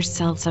give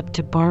yourselves up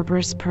to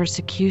barbarous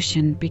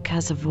persecution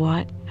because of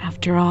what,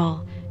 after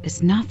all,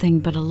 is nothing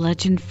but a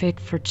legend fit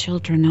for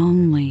children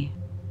only.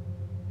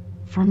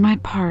 For my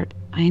part,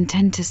 I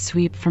intend to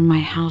sweep from my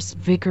house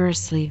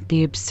vigorously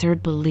the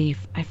absurd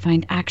belief I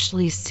find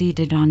actually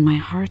seated on my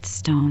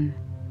hearthstone."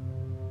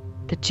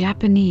 The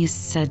Japanese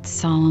said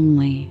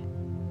solemnly,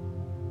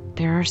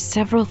 "There are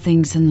several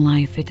things in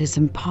life it is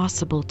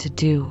impossible to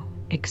do,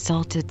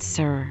 exalted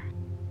sir.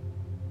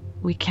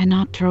 We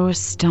cannot throw a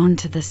stone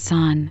to the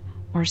sun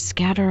or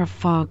scatter a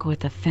fog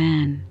with a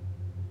fan.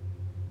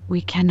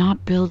 We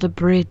cannot build a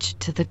bridge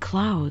to the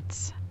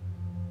clouds.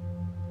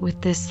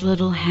 With this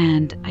little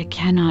hand I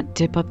cannot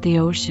dip up the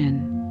ocean.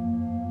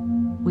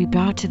 We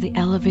bow to the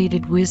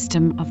elevated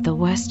wisdom of the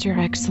West. Your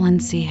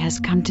Excellency has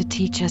come to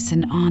teach us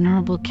in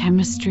honorable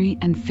chemistry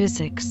and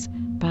physics,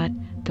 but,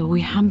 though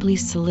we humbly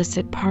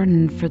solicit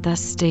pardon for thus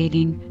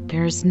stating,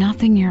 there is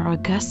nothing your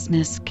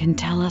Augustness can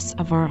tell us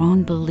of our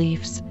own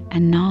beliefs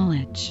and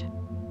knowledge."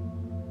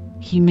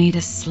 He made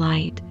a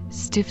slight,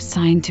 stiff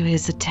sign to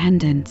his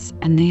attendants,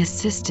 and they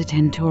assisted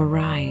him to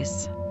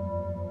arise.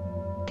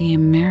 The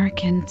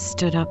American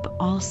stood up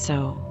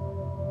also.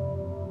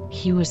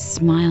 He was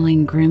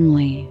smiling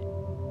grimly.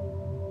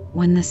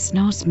 "When the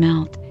snows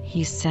melt,"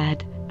 he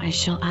said, "I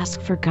shall ask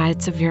for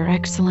guides of your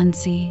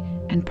Excellency,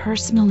 and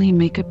personally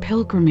make a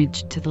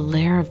pilgrimage to the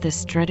lair of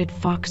this dreaded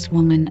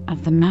foxwoman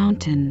of the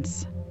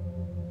mountains.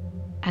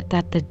 At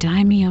that, the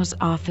daimyo's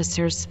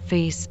officer's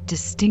face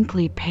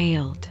distinctly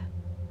paled.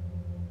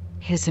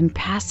 His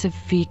impassive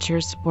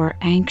features were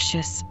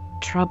anxious,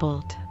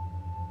 troubled.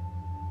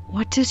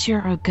 "What does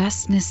your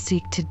augustness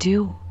seek to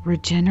do?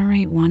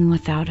 Regenerate one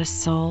without a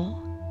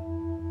soul?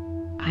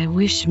 I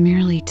wish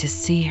merely to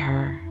see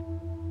her.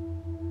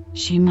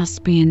 She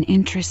must be an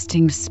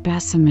interesting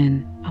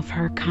specimen of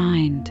her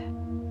kind."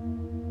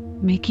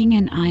 "Making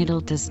an idol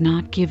does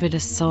not give it a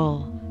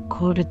soul,"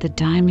 quoted the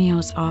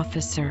daimyo's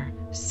officer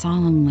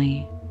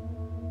solemnly.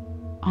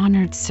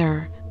 "Honored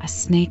sir, a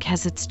snake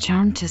has its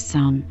charm to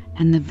some,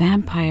 and the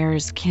vampire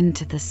is kin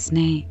to the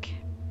snake.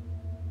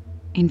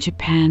 In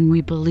Japan,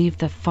 we believe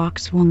the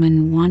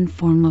foxwoman one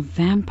form of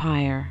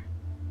vampire.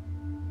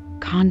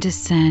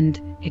 Condescend,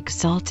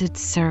 exalted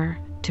sir,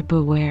 to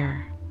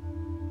beware."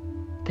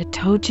 The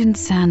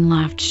Tojin-san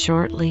laughed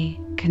shortly,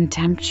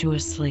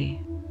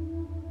 contemptuously.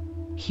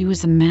 He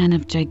was a man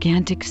of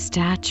gigantic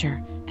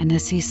stature, and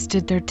as he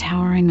stood there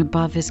towering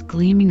above his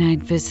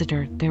gleaming-eyed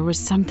visitor, there was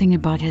something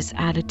about his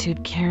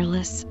attitude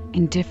careless,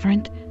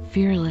 indifferent,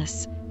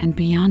 fearless, and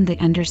beyond the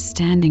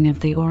understanding of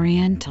the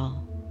Oriental.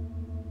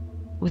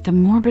 With a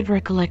morbid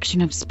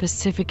recollection of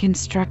specific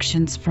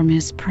instructions from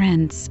his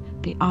prince,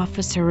 the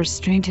officer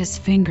restrained his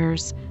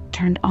fingers,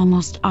 turned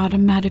almost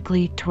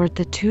automatically toward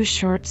the two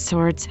short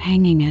swords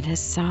hanging at his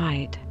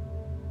side.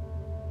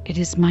 "It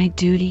is my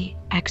duty,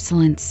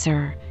 excellent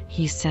sir,"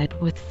 he said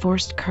with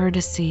forced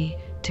courtesy,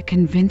 "to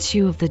convince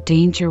you of the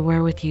danger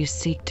wherewith you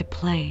seek to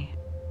play.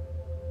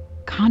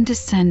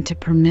 Condescend to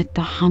permit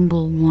the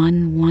humble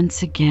one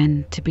once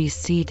again to be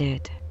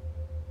seated."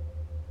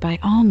 "By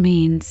all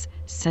means,"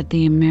 said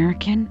the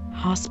American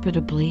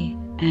hospitably,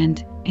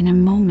 and in a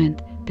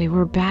moment they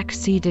were back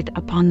seated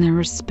upon their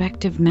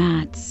respective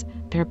mats,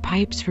 their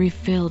pipes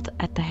refilled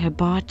at the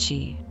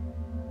hibachi.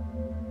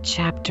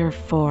 Chapter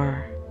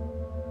 4.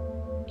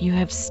 "You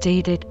have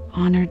stated,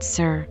 honored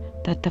sir,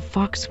 that the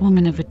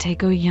foxwoman of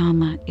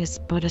Itagoyama is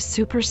but a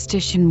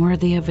superstition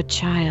worthy of a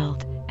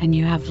child, and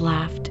you have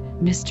laughed,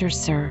 Mr.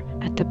 Sir,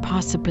 at the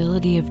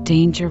possibility of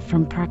danger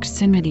from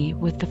proximity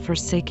with the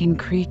forsaken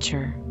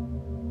creature."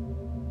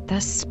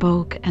 Thus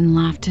spoke and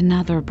laughed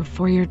another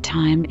before your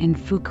time in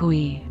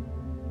Fukui.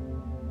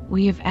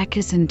 "We of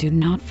Ekizen do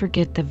not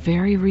forget the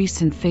very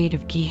recent fate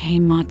of Gihei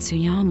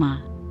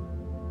Matsuyama."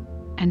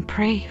 "And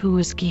pray, who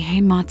was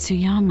Gihei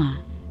Matsuyama,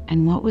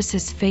 and what was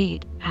his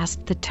fate?"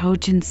 asked the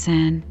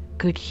Tojin-san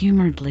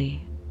good-humoredly.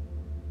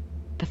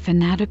 The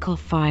fanatical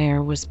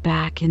fire was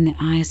back in the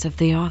eyes of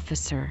the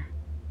officer.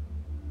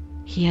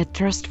 He had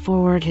thrust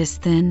forward his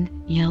thin,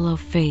 yellow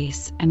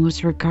face and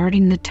was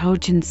regarding the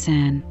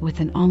Tojin-san with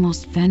an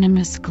almost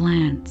venomous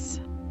glance.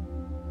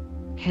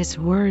 His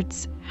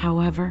words,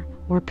 however,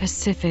 were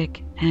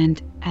pacific, and,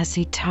 as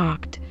he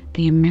talked,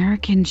 the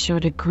American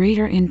showed a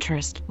greater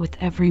interest with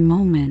every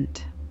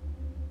moment.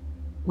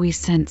 "We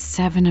sent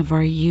 7 of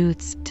our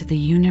youths to the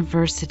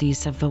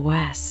universities of the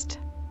West.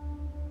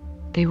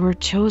 They were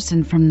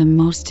chosen from the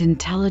most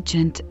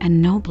intelligent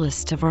and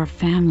noblest of our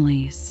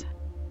families.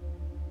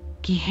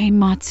 Gihei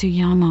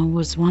Matsuyama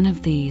was one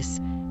of these,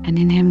 and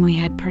in him we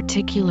had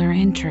particular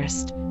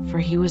interest, for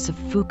he was of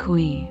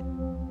Fukui.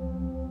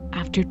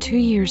 After 2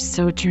 years'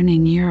 sojourn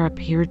in Europe,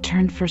 he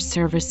returned for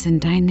service in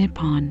Dai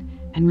Nippon,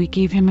 and we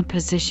gave him a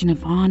position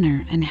of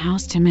honor and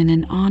housed him in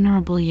an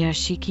honorable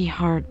yashiki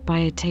hard by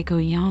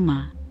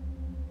Itagoyama.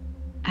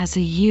 As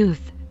a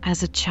youth,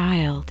 as a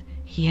child,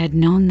 he had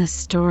known the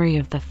story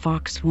of the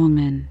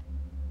foxwoman.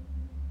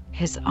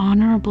 His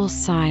honorable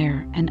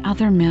sire and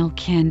other male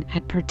kin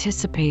had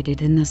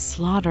participated in the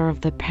slaughter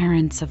of the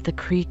parents of the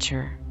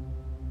creature.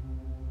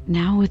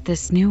 Now, with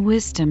this new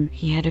wisdom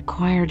he had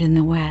acquired in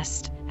the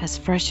West, as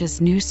fresh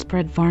as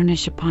new-spread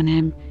varnish upon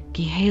him,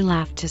 Gihei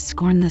laughed to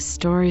scorn the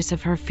stories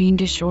of her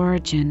fiendish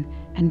origin,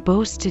 and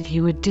boasted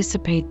he would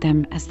dissipate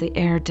them as the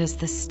air does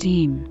the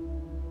steam.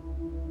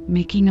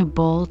 Making a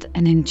bold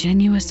and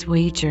ingenuous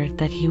wager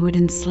that he would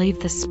enslave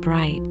the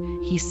sprite,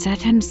 he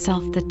set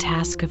himself the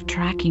task of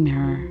tracking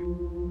her.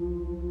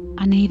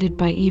 Unaided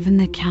by even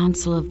the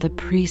counsel of the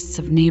priests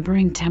of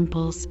neighboring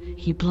temples,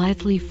 he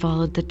blithely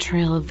followed the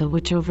trail of the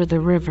witch over the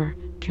river,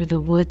 through the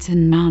woods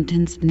and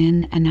mountains, and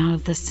in and out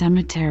of the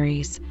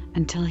cemeteries,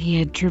 until he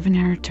had driven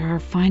her to her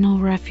final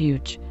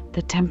refuge,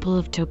 the temple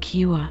of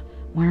Tokiwa,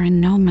 wherein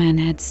no man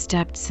had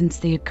stepped since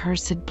the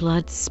accursed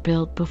blood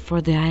spilled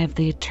before the eye of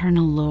the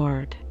eternal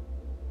Lord.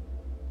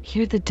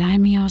 Here the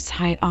daimyo's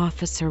high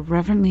officer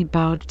reverently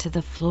bowed to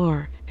the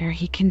floor ere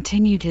he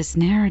continued his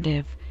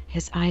narrative,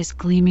 his eyes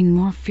gleaming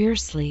more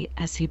fiercely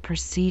as he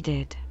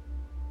proceeded.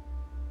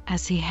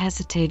 As he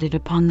hesitated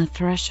upon the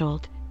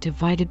threshold,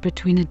 divided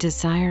between a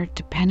desire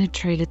to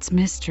penetrate its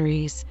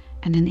mysteries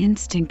and an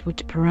instinct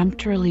which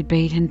peremptorily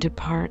bade him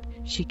depart,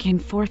 she came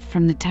forth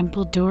from the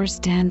temple doors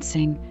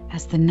dancing,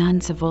 as the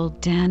nuns of old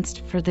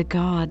danced for the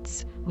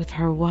gods, with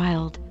her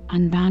wild,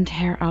 unbound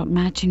hair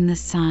outmatching the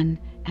sun,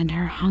 and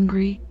her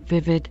hungry,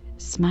 vivid,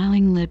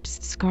 smiling lips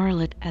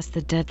scarlet as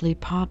the deadly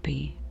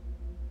poppy.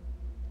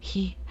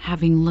 He,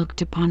 having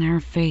looked upon her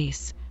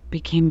face,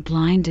 became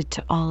blinded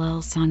to all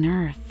else on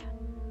earth.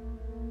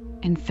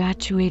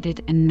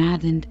 Infatuated and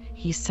maddened,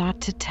 he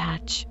sought to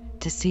touch,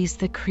 to seize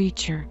the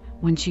creature,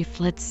 when she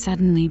fled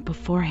suddenly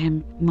before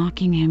him,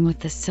 mocking him with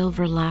the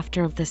silver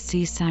laughter of the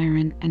sea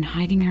siren and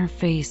hiding her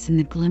face in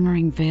the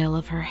glimmering veil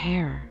of her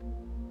hair.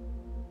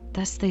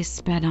 Thus they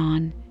sped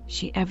on,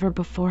 she ever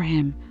before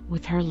him,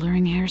 with her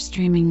luring hair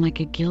streaming like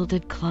a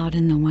gilded cloud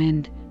in the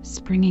wind,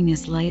 springing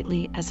as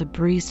lightly as a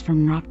breeze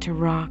from rock to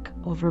rock,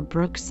 over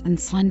brooks and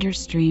slender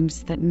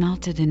streams that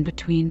melted in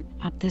between,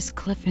 up this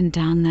cliff and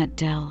down that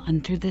dell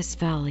and through this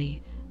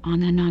valley.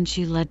 On and on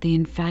she led the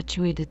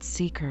infatuated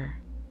seeker.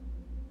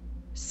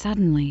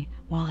 Suddenly,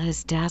 while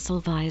his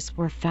dazzled eyes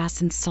were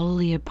fastened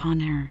solely upon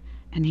her,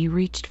 and he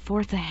reached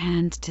forth a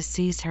hand to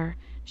seize her,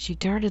 she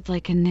darted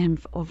like a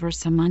nymph over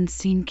some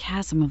unseen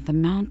chasm of the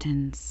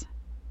mountains.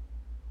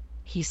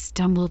 He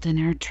stumbled in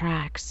her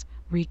tracks,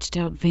 reached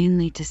out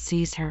vainly to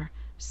seize her,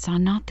 saw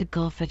not the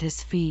gulf at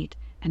his feet,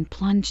 and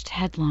plunged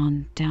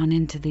headlong down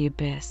into the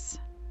abyss.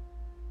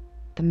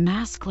 The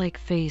mask-like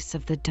face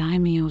of the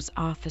daimyo's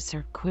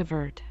officer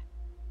quivered.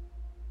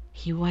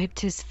 He wiped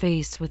his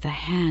face with a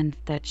hand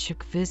that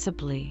shook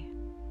visibly.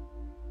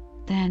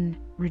 Then,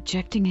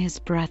 rejecting his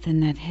breath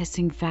in that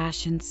hissing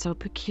fashion so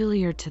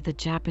peculiar to the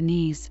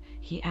Japanese,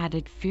 he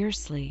added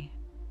fiercely,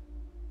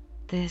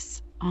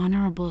 "This,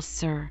 honorable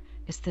sir,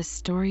 is the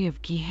story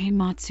of Gihei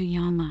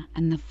Matsuyama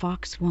and the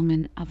fox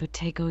woman of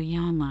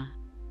Otegoyama.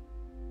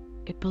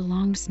 It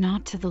belongs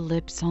not to the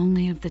lips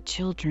only of the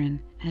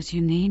children, as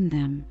you name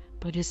them,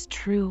 but is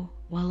true,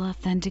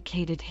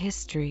 well-authenticated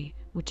history,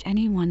 which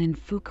anyone in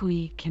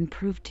Fukui can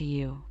prove to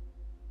you."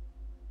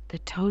 The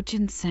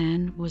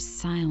Tojin-san was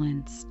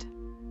silenced.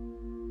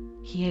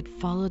 He had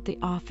followed the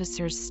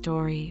officer's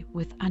story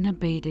with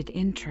unabated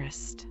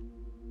interest.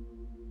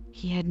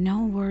 He had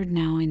no word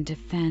now in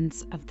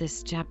defense of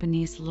this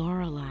Japanese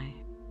Lorelei.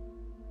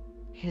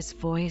 His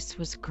voice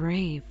was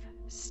grave,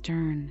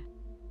 stern.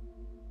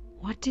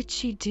 What did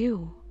she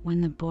do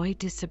when the boy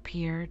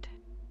disappeared?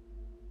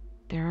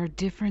 There are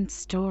different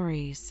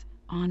stories,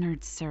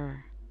 honored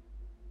sir.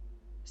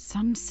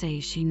 Some say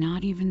she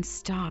not even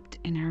stopped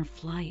in her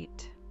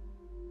flight.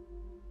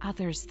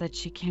 Others that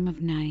she came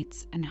of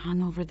nights and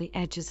hung over the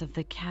edges of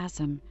the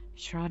chasm,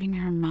 shrouding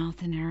her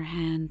mouth in her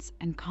hands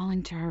and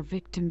calling to her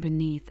victim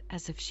beneath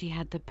as if she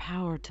had the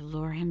power to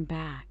lure him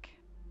back.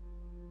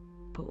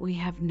 But we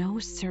have no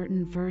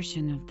certain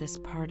version of this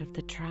part of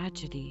the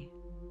tragedy.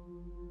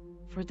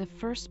 For the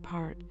first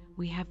part,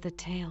 we have the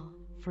tale,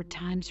 for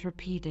times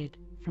repeated,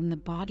 from the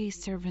body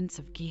servants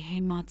of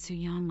Gihei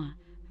Matsuyama,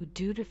 who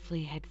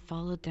dutifully had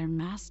followed their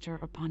master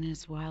upon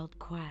his wild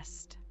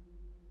quest.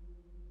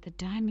 The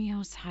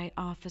daimyo's high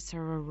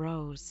officer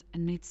arose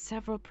and made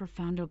several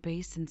profound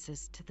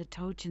obeisances to the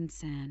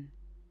Tojin-san.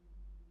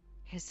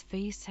 His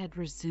face had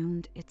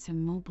resumed its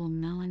immobile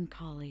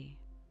melancholy.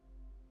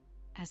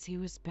 As he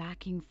was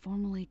backing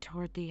formally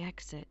toward the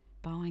exit,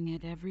 bowing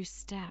at every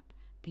step,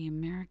 the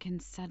American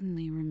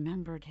suddenly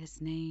remembered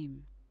his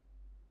name.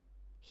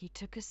 He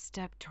took a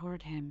step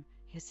toward him,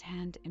 his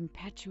hand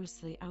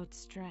impetuously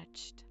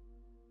outstretched.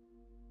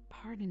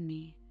 "Pardon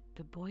me,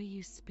 the boy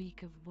you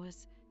speak of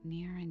was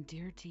near and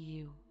dear to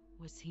you,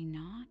 was he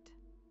not?"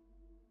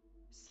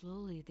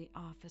 Slowly the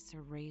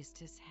officer raised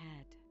his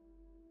head.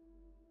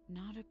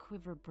 Not a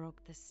quiver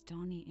broke the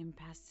stony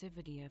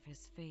impassivity of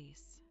his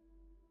face.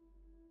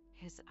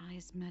 His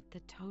eyes met the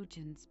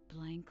Tojin's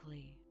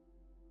blankly.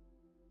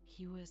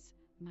 "He was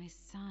my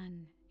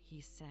son,"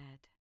 he said.